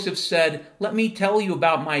 Joseph said, "Let me tell you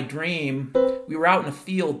about my dream. We were out in a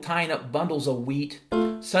field tying up bundles of wheat.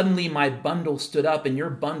 Suddenly my bundle stood up, and your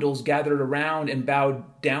bundles gathered around and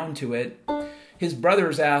bowed down to it." His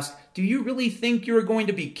brothers asked, "Do you really think you are going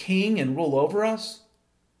to be king and rule over us?"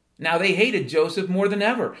 Now they hated Joseph more than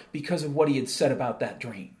ever because of what he had said about that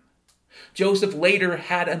dream. Joseph later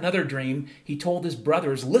had another dream. He told his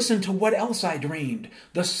brothers, "Listen to what else I dreamed.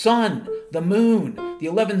 The sun, the moon, the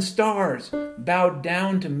 11 stars bowed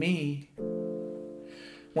down to me."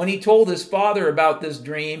 When he told his father about this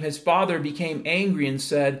dream, his father became angry and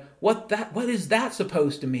said, What is that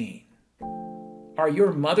supposed to mean? Are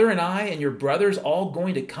your mother and I and your brothers all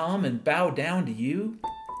going to come and bow down to you?"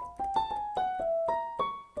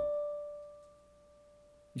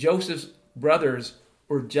 Joseph's brothers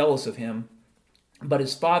were jealous of him, but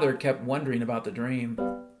his father kept wondering about the dream.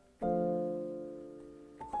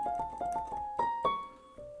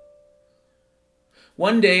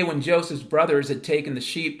 One day when Joseph's brothers had taken the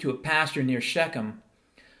sheep to a pasture near Shechem,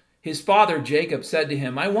 his father Jacob said to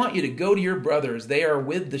him, "I want you to go to your brothers. They are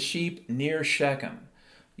with the sheep near Shechem."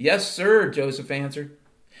 "Yes, sir," Joseph answered.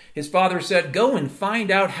 His father said, "Go and find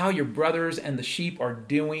out how your brothers and the sheep are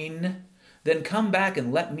doing. Then come back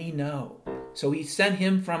and let me know." So he sent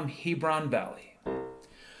him from Hebron Valley.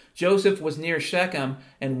 Joseph was near Shechem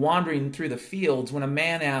and wandering through the fields when a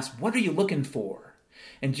man asked, "What are you looking for?"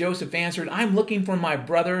 And Joseph answered, "I'm looking for my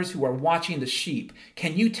brothers who are watching the sheep.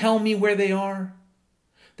 Can you tell me where they are?"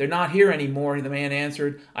 "They're not here anymore," the man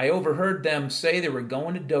answered. "I overheard them say they were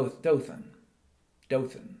going to Dothan."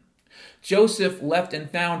 Joseph left and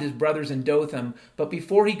found his brothers in Dothan, but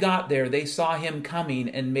before he got there, they saw him coming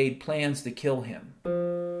and made plans to kill him.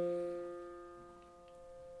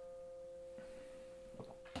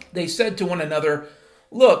 They said to one another,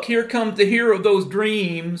 "Look, here comes the hero of those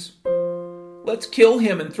dreams. Let's kill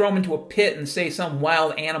him and throw him into a pit and say some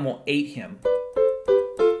wild animal ate him.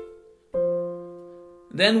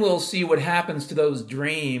 Then we'll see what happens to those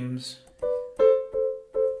dreams."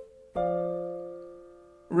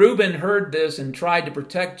 Reuben heard this and tried to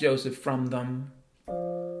protect Joseph from them.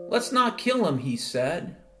 "Let's not kill him," he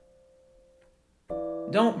said.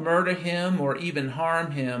 "Don't murder him or even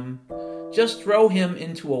harm him. Just throw him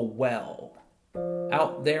into a well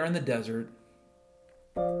out there in the desert."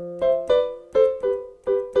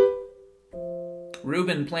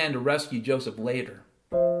 Reuben planned to rescue Joseph later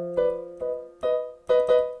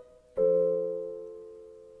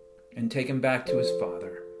and take him back to his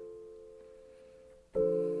father.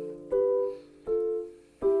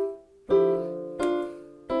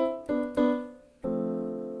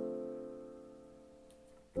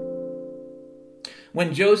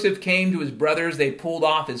 When Joseph came to his brothers, they pulled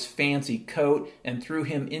off his fancy coat and threw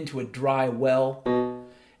him into a dry well.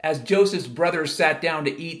 As Joseph's brothers sat down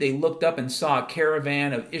to eat, they looked up and saw a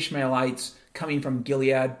caravan of Ishmaelites coming from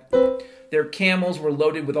Gilead. Their camels were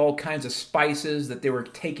loaded with all kinds of spices that they were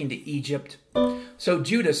taking to Egypt. So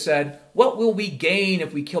Judah said, "What will we gain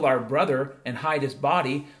if we kill our brother and hide his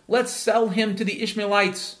body? Let's sell him to the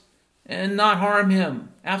Ishmaelites and not harm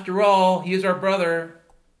him. After all, he is our brother."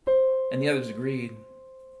 And the others agreed.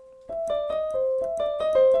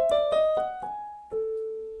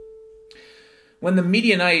 When the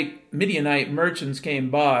Midianite merchants came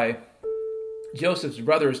by, Joseph's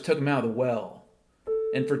brothers took him out of the well,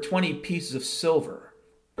 and for 20 pieces of silver,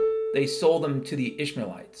 they sold him to the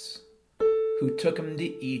Ishmaelites, who took him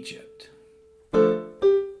to Egypt.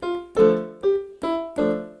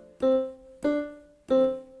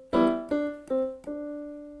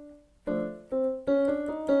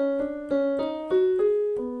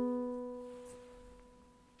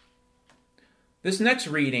 This next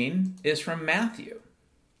reading is from Matthew.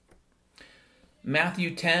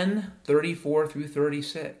 Matthew 10:34 through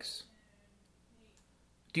 36.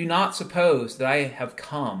 "Do not suppose that I have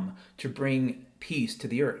come to bring peace to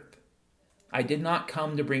the earth. I did not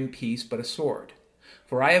come to bring peace, but a sword.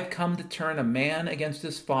 For I have come to turn a man against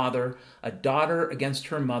his father, a daughter against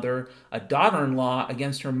her mother, a daughter-in-law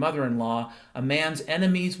against her mother-in-law. A man's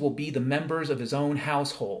enemies will be the members of his own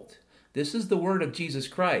household." This is the word of Jesus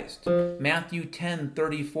Christ. Matthew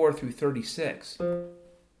 10:34 through 36.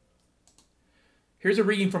 Here's a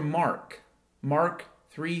reading from Mark. Mark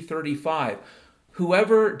 3:35.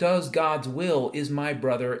 "Whoever does God's will is my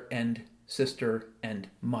brother and sister and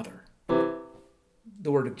mother."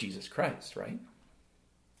 The word of Jesus Christ, right?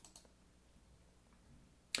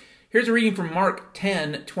 Here's a reading from Mark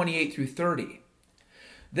 10:28 through 30.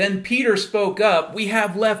 "Then Peter spoke up, 'We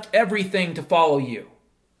have left everything to follow you.'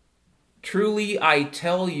 'Truly I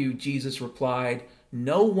tell you,' Jesus replied,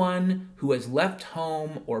 no one who has left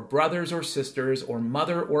home or brothers or sisters or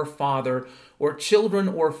mother or father or children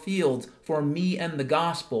or fields for me and the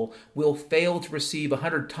gospel will fail to receive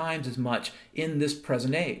 100 times as much in this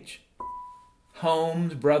present age.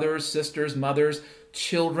 Homes, brothers, sisters, mothers,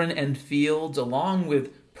 children, and fields, along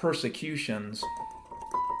with persecutions.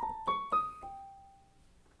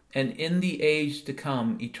 And in the age to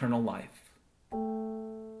come, eternal life.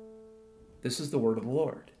 This is the word of the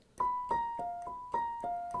Lord.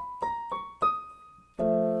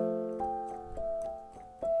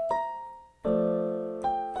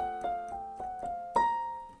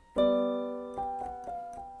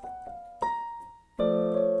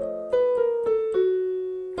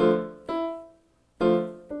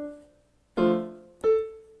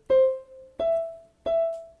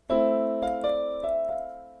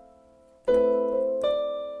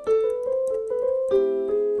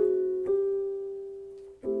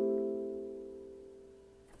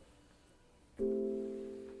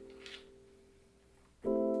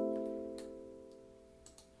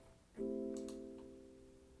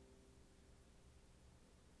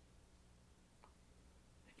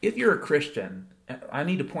 If you're a Christian, I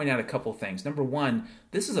need to point out a couple things. Number one,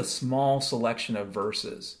 this is a small selection of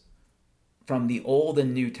verses from the Old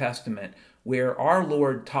and New Testament where our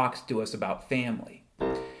Lord talks to us about family.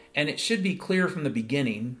 And it should be clear from the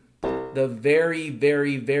beginning, the very,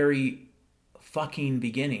 very, very fucking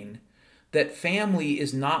beginning, that family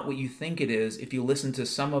is not what you think it is if you listen to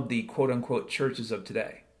some of the quote-unquote churches of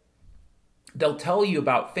today. They'll tell you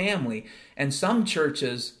about family, and some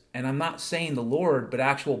churches, and I'm not saying the Lord, but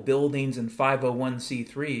actual buildings and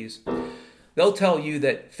 501c3s, they'll tell you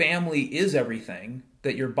that family is everything,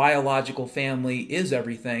 that your biological family is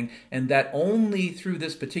everything, and that only through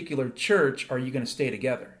this particular church are you going to stay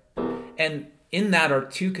together. And in that are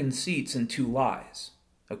two conceits and two lies.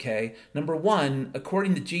 Okay? Number one,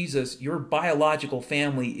 according to Jesus, your biological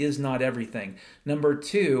family is not everything. Number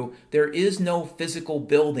two, there is no physical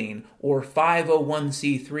building or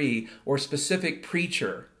 501c3 or specific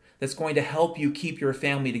preacher that's going to help you keep your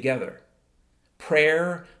family together.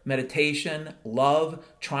 Prayer, meditation, love,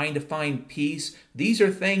 trying to find peace, these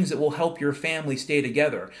are things that will help your family stay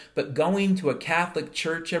together. But going to a Catholic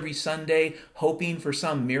church every Sunday, hoping for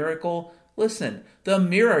some miracle, listen, the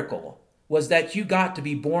miracle was that you got to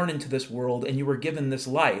be born into this world and you were given this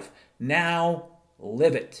life. Now,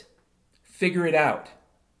 live it. Figure it out.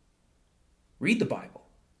 Read the Bible.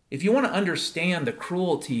 If you want to understand the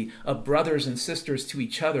cruelty of brothers and sisters to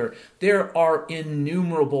each other, there are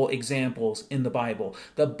innumerable examples in the Bible.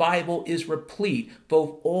 The Bible is replete,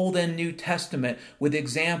 both Old and New Testament, with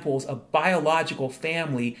examples of biological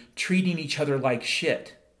family treating each other like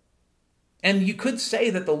shit. And you could say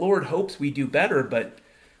that the Lord hopes we do better, but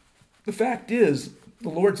the fact is, the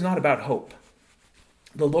Lord's not about hope.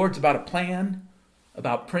 The Lord's about a plan,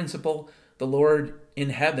 about principle. The Lord in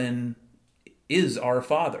heaven is our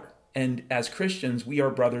Father. And as Christians, we are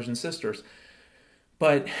brothers and sisters.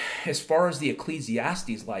 But as far as the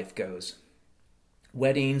Ecclesiastes life goes,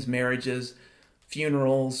 weddings, marriages,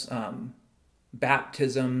 funerals,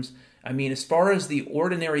 baptisms, as far as the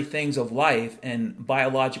ordinary things of life and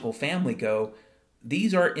biological family go,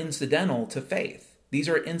 these are incidental to faith. These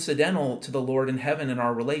are incidental to the Lord in heaven and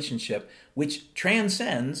our relationship, which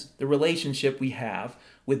transcends the relationship we have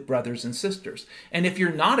with brothers and sisters. And if you're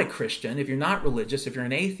not a Christian, if you're not religious, if you're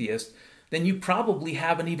an atheist, then you probably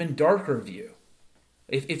have an even darker view.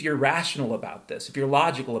 If you're rational about this, if you're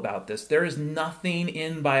logical about this, there is nothing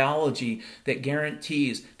in biology that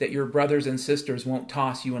guarantees that your brothers and sisters won't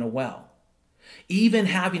toss you in a well. Even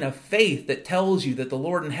having a faith that tells you that the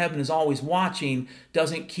Lord in heaven is always watching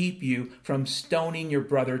doesn't keep you from stoning your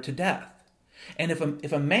brother to death. And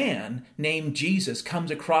if a man named Jesus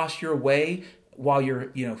comes across your way while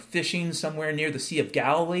you're fishing somewhere near the Sea of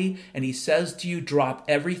Galilee, and he says to you, drop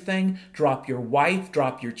everything, drop your wife,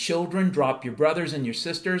 drop your children, drop your brothers and your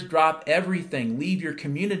sisters, drop everything, leave your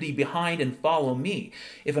community behind and follow me.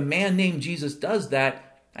 If a man named Jesus does that,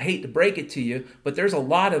 I hate to break it to you, but there's a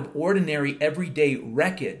lot of ordinary, everyday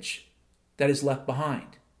wreckage that is left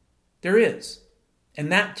behind. There is. And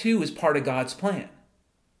that too is part of God's plan.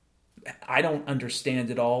 I don't understand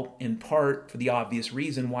it all, in part for the obvious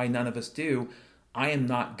reason why none of us do. I am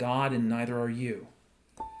not God and neither are you.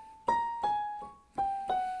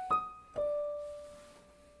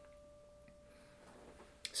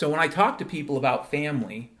 So when I talk to people about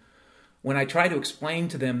family, when I try to explain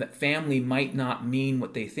to them that family might not mean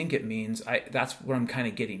what they think it means, that's what I'm kind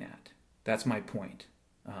of getting at. That's my point.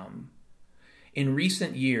 In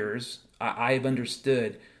recent years, I've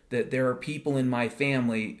understood that there are people in my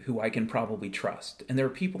family who I can probably trust, and there are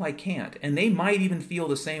people I can't, and they might even feel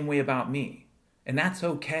the same way about me, and that's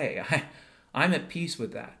okay. I'm at peace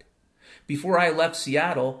with that. Before I left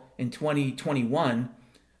Seattle in 2021,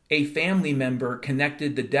 a family member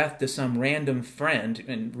connected the death to some random friend,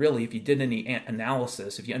 and really, if you did any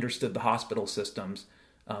analysis, if you understood the hospital systems,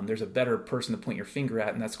 there's a better person to point your finger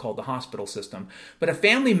at, and that's called the hospital system. But a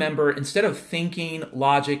family member, instead of thinking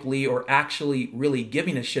logically or actually really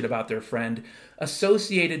giving a shit about their friend,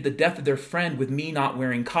 associated the death of their friend with me not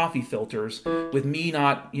wearing coffee filters, with me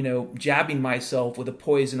not, jabbing myself with a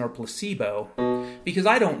poison or placebo. Because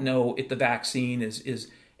I don't know if the vaccine is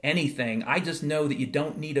anything. I just know that you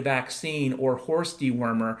don't need a vaccine or horse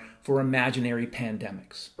dewormer for imaginary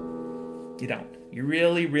pandemics. You don't. You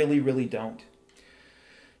really, really, really don't.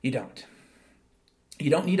 You don't. You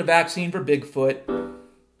don't need a vaccine for Bigfoot,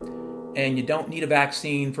 and you don't need a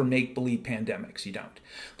vaccine for make-believe pandemics. You don't.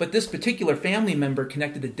 But this particular family member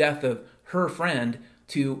connected the death of her friend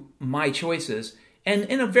to my choices, and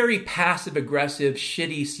in a very passive-aggressive,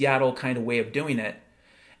 shitty Seattle kind of way of doing it.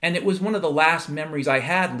 And it was one of the last memories I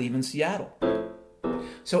had leaving Seattle.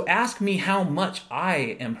 So ask me how much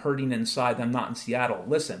I am hurting inside that I'm not in Seattle.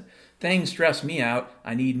 Listen, things stress me out.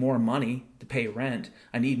 I need more money to pay rent.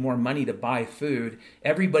 I need more money to buy food.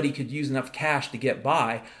 Everybody could use enough cash to get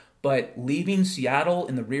by. But leaving Seattle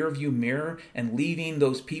in the rearview mirror and leaving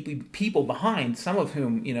those people behind, some of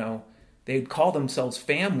whom, they'd call themselves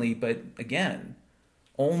family, but again,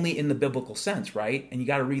 only in the biblical sense, right? And you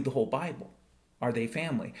got to read the whole Bible. Are they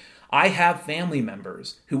family? I have family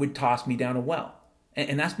members who would toss me down a well.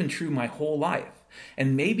 And that's been true my whole life.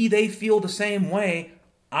 And maybe they feel the same way.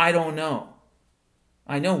 I don't know.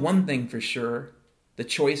 I know one thing for sure. The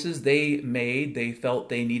choices they felt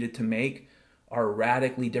they needed to make, are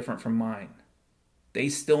radically different from mine. They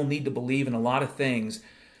still need to believe in a lot of things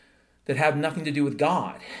that have nothing to do with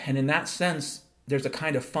God. And in that sense, there's a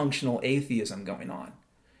kind of functional atheism going on.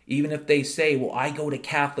 Even if they say, well, I go to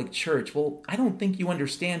Catholic Church. Well, I don't think you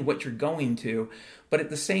understand what you're going to. But at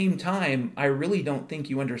the same time, I really don't think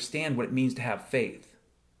you understand what it means to have faith.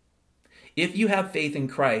 If you have faith in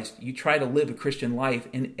Christ, you try to live a Christian life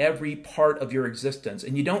in every part of your existence.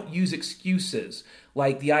 And you don't use excuses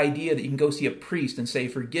like the idea that you can go see a priest and say,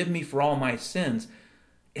 forgive me for all my sins.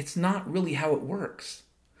 It's not really how it works.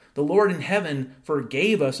 The Lord in heaven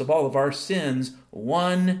forgave us of all of our sins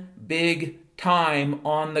one big time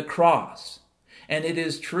on the cross. And it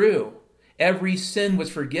is true. Every sin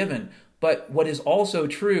was forgiven. But what is also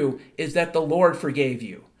true is that the Lord forgave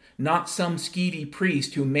you, not some skeevy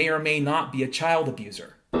priest who may or may not be a child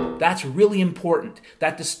abuser. That's really important.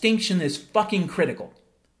 That distinction is fucking critical.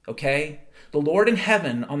 Okay? The Lord in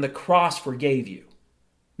heaven on the cross forgave you.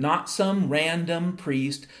 Not some random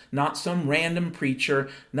priest, not some random preacher,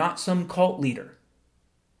 not some cult leader.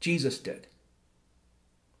 Jesus did.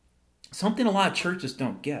 Something a lot of churches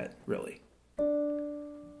don't get, really.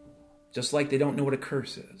 Just like they don't know what a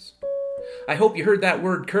curse is. I hope you heard that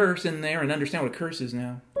word curse in there and understand what a curse is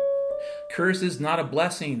now. Curse is not a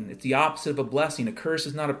blessing. It's the opposite of a blessing. A curse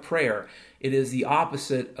is not a prayer. It is the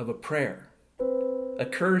opposite of a prayer. A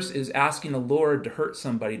curse is asking the Lord to hurt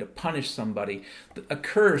somebody, to punish somebody. A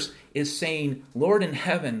curse is saying, Lord in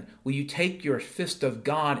heaven, will you take your fist of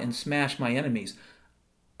God and smash my enemies?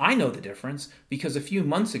 I know the difference because a few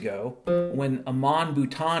months ago, when Aman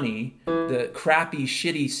Bhutani, the crappy,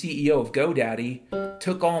 shitty CEO of GoDaddy,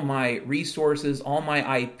 took all my resources, all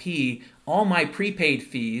my IP, all my prepaid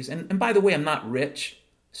fees, and by the way, I'm not rich,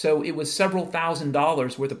 so it was several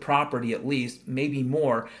 $1,000s worth of property at least, maybe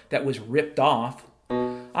more, that was ripped off.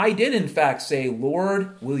 I did in fact say,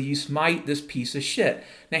 Lord, will you smite this piece of shit?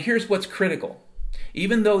 Now here's what's critical.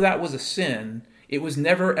 Even though that was a sin, it was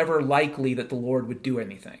never ever likely that the Lord would do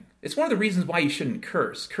anything. It's one of the reasons why you shouldn't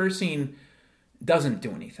curse. Cursing doesn't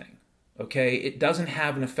do anything, okay? It doesn't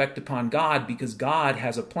have an effect upon God because God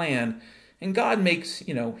has a plan and God makes,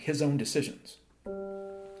 his own decisions.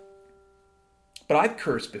 But I've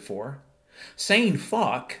cursed before. Saying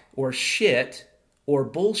fuck or shit or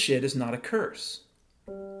bullshit is not a curse.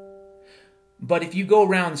 But if you go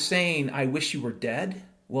around saying, I wish you were dead,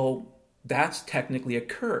 well, that's technically a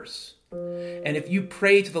curse. And if you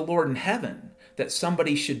pray to the Lord in heaven that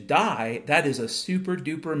somebody should die, that is a super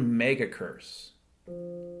duper mega curse.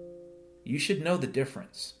 You should know the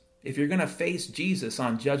difference. If you're going to face Jesus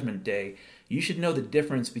on Judgment Day, you should know the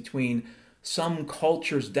difference between some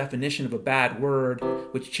culture's definition of a bad word,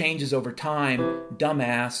 which changes over time,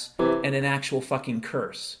 dumbass, and an actual fucking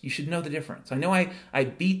curse. You should know the difference. I know I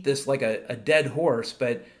beat this like a dead horse,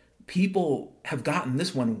 but people have gotten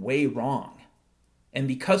this one way wrong. And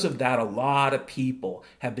because of that, a lot of people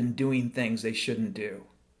have been doing things they shouldn't do.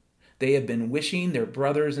 They have been wishing their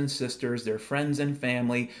brothers and sisters, their friends and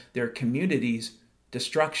family, their communities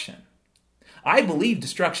destruction. I believe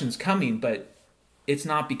destruction's coming, but it's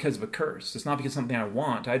not because of a curse. It's not because of something I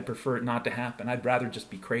want. I'd prefer it not to happen. I'd rather just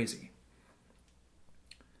be crazy.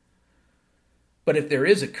 But if there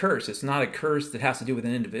is a curse, it's not a curse that has to do with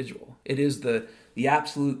an individual. It is the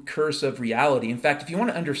absolute curse of reality. In fact, if you want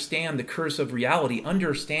to understand the curse of reality,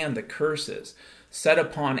 understand the curses set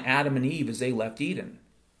upon Adam and Eve as they left Eden.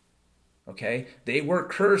 Okay? They were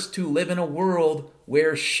cursed to live in a world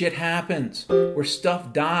where shit happens, where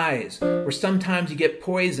stuff dies, where sometimes you get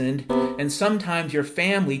poisoned, and sometimes your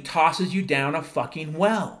family tosses you down a fucking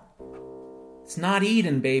well. It's not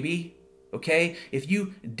Eden, baby. Okay? If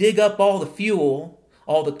you dig up all the fuel,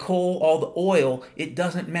 all the coal, all the oil, it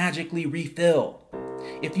doesn't magically refill.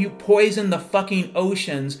 If you poison the fucking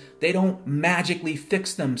oceans, they don't magically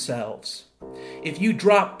fix themselves. If you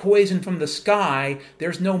drop poison from the sky,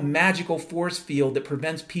 there's no magical force field that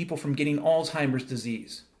prevents people from getting Alzheimer's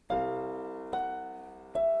disease.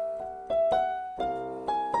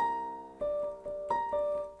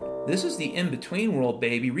 This is the in-between world,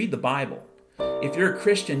 baby. Read the Bible. If you're a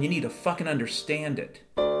Christian, you need to fucking understand it.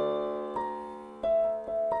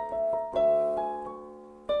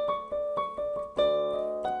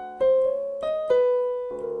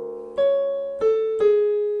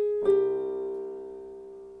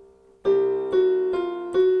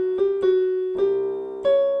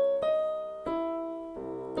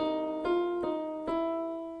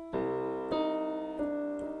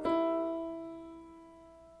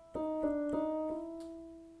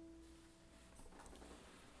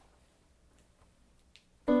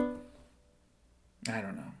 I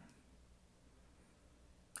don't know.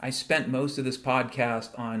 I spent most of this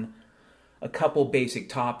podcast on a couple basic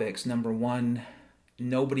topics. Number one,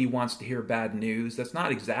 nobody wants to hear bad news. That's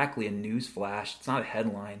not exactly a news flash. It's not a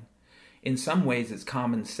headline. In some ways, it's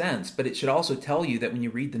common sense, but it should also tell you that when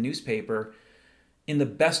you read the newspaper, in the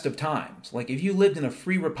best of times, like if you lived in a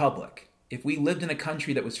free republic, if we lived in a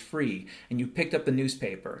country that was free and you picked up the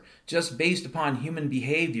newspaper, just based upon human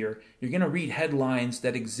behavior, you're going to read headlines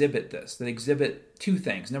that exhibit this, that exhibit two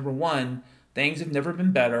things. Number one, things have never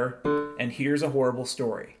been better, and here's a horrible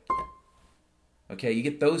story. Okay, you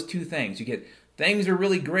get those two things. You get things are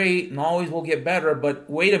really great and always will get better, but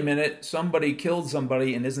wait a minute, somebody killed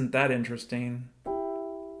somebody, and isn't that interesting?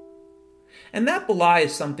 And that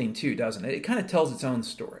belies something too, doesn't it? It kind of tells its own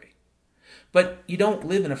story. But you don't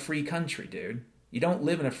live in a free country, dude. You don't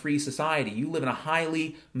live in a free society. You live in a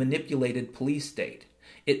highly manipulated police state.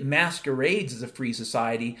 It masquerades as a free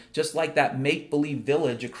society, just like that make-believe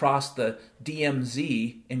village across the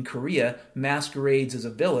DMZ in Korea masquerades as a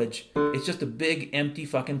village. It's just a big, empty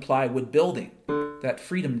fucking plywood building. That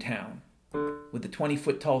Freedom Town with the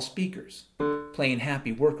 20-foot tall speakers playing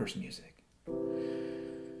happy workers' music.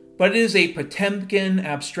 But it is a Potemkin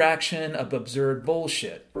abstraction of absurd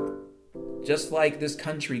bullshit. Just like this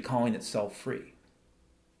country calling itself free.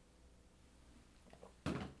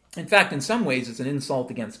 In fact, in some ways, it's an insult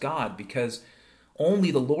against God because only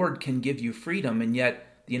the Lord can give you freedom, and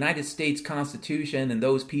yet the United States Constitution and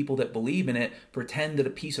those people that believe in it pretend that a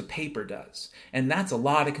piece of paper does. And that's a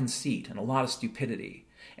lot of conceit and a lot of stupidity.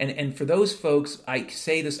 And for those folks, I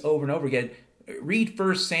say this over and over again, read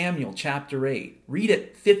 1 Samuel chapter 8. Read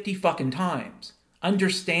it 50 fucking times.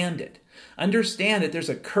 Understand it. Understand that there's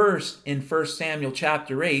a curse in 1 Samuel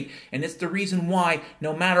chapter 8, and it's the reason why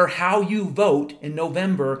no matter how you vote in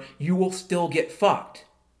November, you will still get fucked.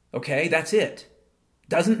 Okay, that's it.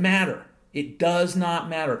 Doesn't matter. It does not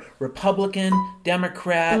matter. Republican,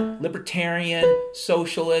 Democrat, Libertarian,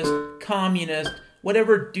 Socialist, Communist,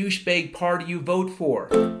 whatever douchebag party you vote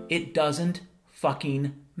for, it doesn't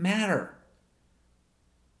fucking matter.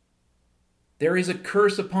 There is a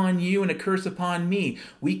curse upon you and a curse upon me.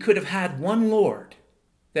 We could have had one Lord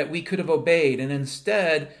that we could have obeyed, and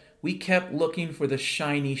instead we kept looking for the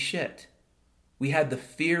shiny shit. We had the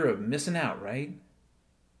fear of missing out, right?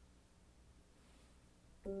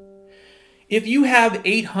 If you have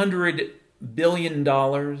 $800 billion,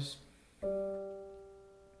 $80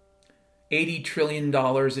 trillion,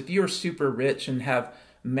 if you're super rich and have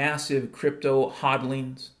massive crypto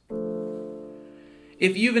hodlings,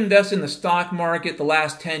 if you've invested in the stock market the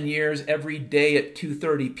last 10 years every day at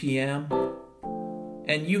 2:30 p.m.,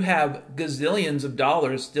 and you have gazillions of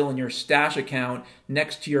dollars still in your stash account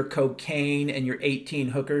next to your cocaine and your 18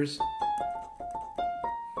 hookers,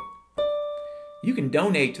 you can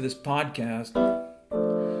donate to this podcast.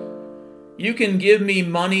 You can give me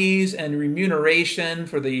monies and remuneration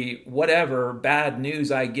for the whatever bad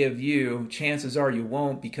news I give you. Chances are you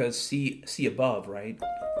won't, because see above, right?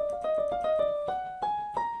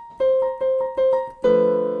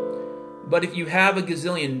 But if you have a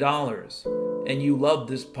gazillion dollars and you love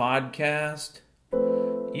this podcast,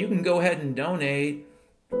 you can go ahead and donate.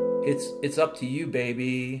 It's up to you,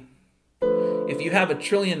 baby. If you have $1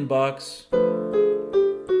 trillion,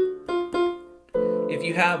 if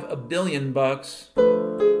you have $1 billion,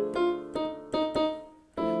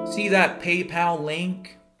 see that PayPal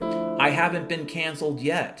link? I haven't been canceled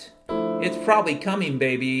yet. It's probably coming,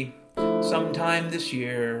 baby, sometime this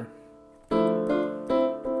year.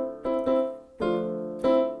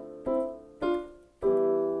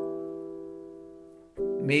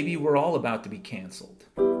 Maybe we're all about to be canceled.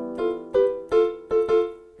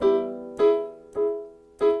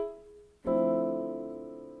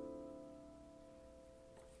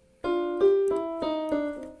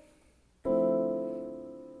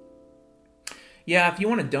 Yeah, if you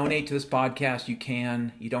want to donate to this podcast, you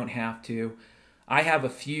can. You don't have to. I have a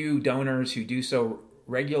few donors who do so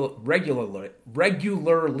regularly,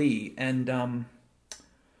 and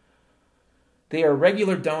they are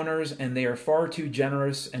regular donors, and they are far too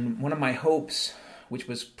generous. And one of my hopes, which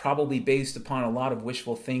was probably based upon a lot of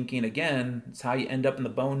wishful thinking, again, it's how you end up in the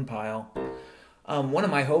bone pile. One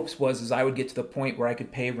of my hopes was I would get to the point where I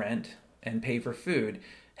could pay rent and pay for food.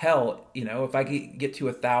 Hell, if I could get to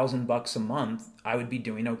 $1,000 a month, I would be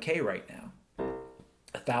doing okay right now.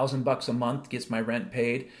 $1,000 a month gets my rent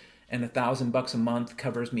paid, and $1,000 a month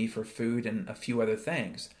covers me for food and a few other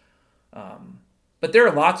things. But there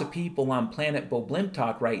are lots of people on Planet Bo Blimp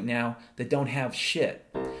Talk right now that don't have shit.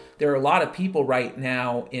 There are a lot of people right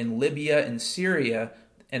now in Libya and Syria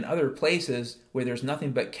and other places where there's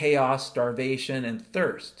nothing but chaos, starvation, and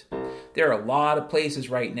thirst. There are a lot of places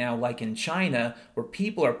right now, like in China, where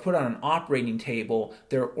people are put on an operating table,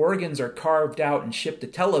 their organs are carved out and shipped to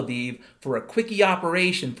Tel Aviv for a quickie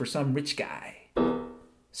operation for some rich guy.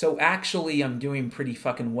 So actually, I'm doing pretty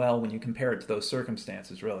fucking well when you compare it to those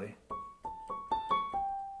circumstances, really.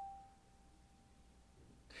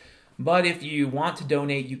 But if you want to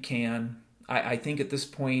donate, you can. I think at this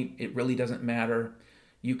point, it really doesn't matter.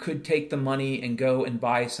 You could take the money and go and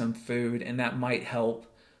buy some food, and that might help.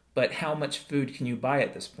 But how much food can you buy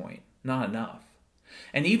at this point? Not enough.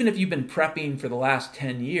 And even if you've been prepping for the last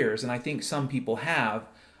 10 years, and I think some people have,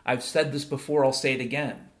 I've said this before, I'll say it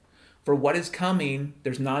again. For what is coming,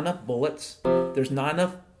 there's not enough bullets, there's not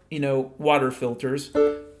enough, water filters,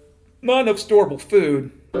 not enough storable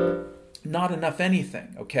food, not enough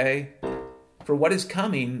anything, okay? For what is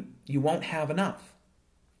coming, you won't have enough.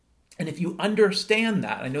 And if you understand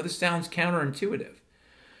that, I know this sounds counterintuitive,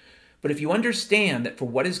 but if you understand that for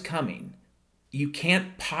what is coming, you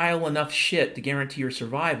can't pile enough shit to guarantee your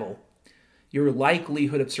survival, your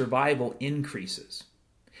likelihood of survival increases.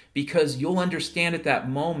 Because you'll understand at that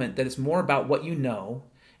moment that it's more about what you know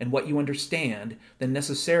and what you understand than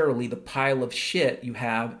necessarily the pile of shit you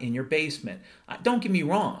have in your basement. Don't get me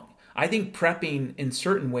wrong. I think prepping in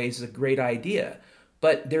certain ways is a great idea,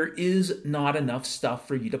 but there is not enough stuff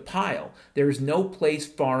for you to pile. There is no place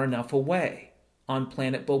far enough away on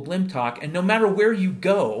Planet Bo Blimp Talk, and no matter where you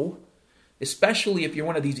go, especially if you're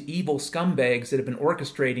one of these evil scumbags that have been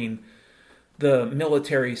orchestrating the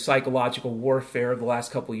military psychological warfare of the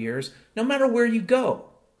last couple of years, no matter where you go,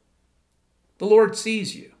 the Lord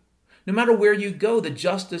sees you. No matter where you go, the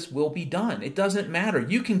justice will be done. It doesn't matter.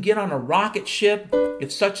 You can get on a rocket ship,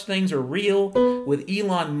 if such things are real, with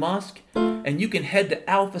Elon Musk, and you can head to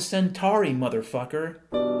Alpha Centauri, motherfucker,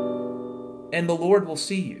 and the Lord will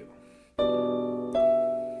see you.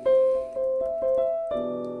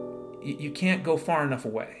 You can't go far enough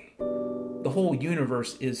away. The whole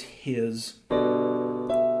universe is His.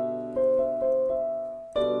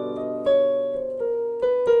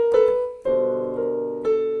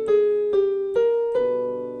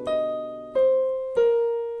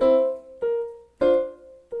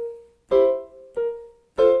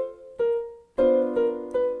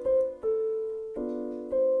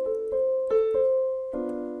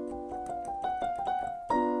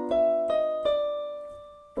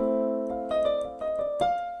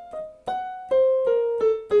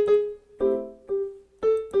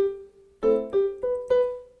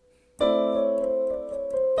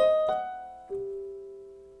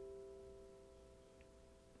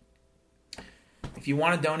 If you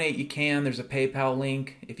want to donate, you can. There's a PayPal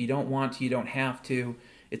link. If you don't want to, you don't have to.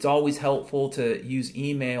 It's always helpful to use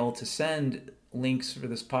email to send links for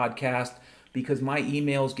this podcast because my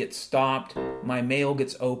emails get stopped, my mail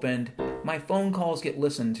gets opened, my phone calls get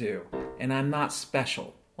listened to, and I'm not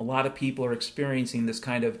special. A lot of people are experiencing this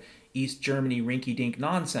kind of East Germany rinky-dink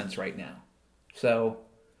nonsense right now. So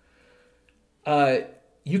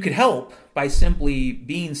you could help by simply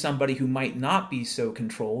being somebody who might not be so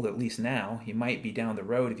controlled, at least now. You might be down the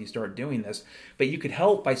road if you start doing this. But you could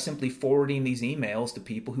help by simply forwarding these emails to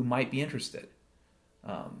people who might be interested.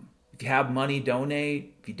 If you have money,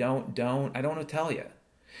 donate. If you don't. I don't know what to tell you.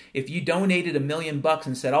 If you donated $1 million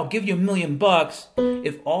and said, I'll give you $1 million,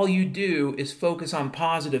 if all you do is focus on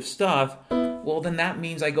positive stuff, well, then that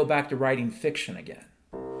means I go back to writing fiction again.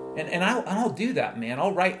 And I'll do that, man.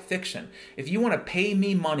 I'll write fiction. If you want to pay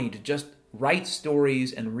me money to just write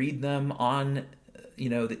stories and read them on,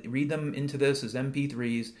 read them into this as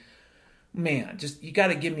MP3s, man, you got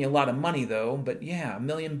to give me a lot of money though. But yeah, $1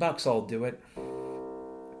 million, I'll do it.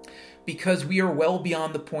 Because we are well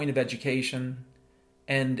beyond the point of education.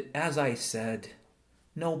 And as I said,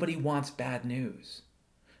 nobody wants bad news.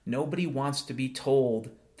 Nobody wants to be told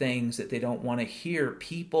things that they don't want to hear.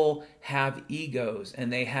 People have egos,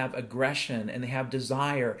 and they have aggression, and they have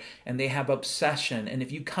desire, and they have obsession. And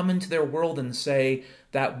if you come into their world and say,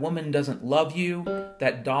 that woman doesn't love you,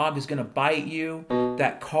 that dog is going to bite you,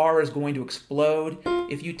 that car is going to explode,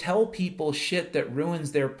 if you tell people shit that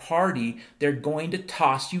ruins their party, they're going to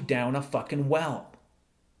toss you down a fucking well.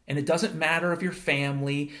 And it doesn't matter if you're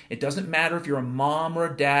family, it doesn't matter if you're a mom or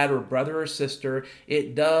a dad or a brother or sister,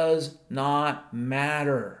 it does not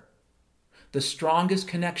matter. The strongest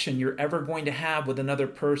connection you're ever going to have with another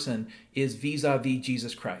person is vis-a-vis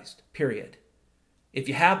Jesus Christ, period. If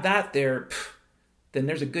you have that there, then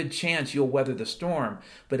there's a good chance you'll weather the storm.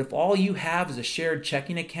 But if all you have is a shared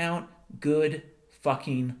checking account, good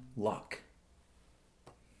fucking luck.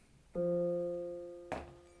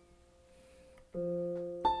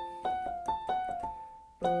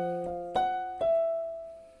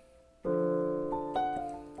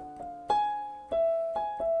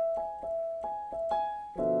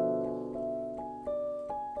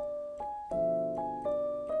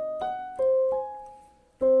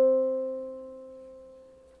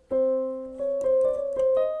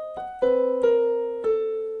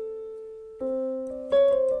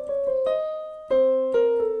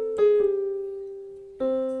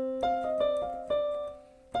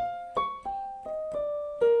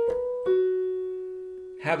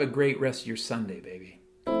 Have a great rest of your Sunday, baby.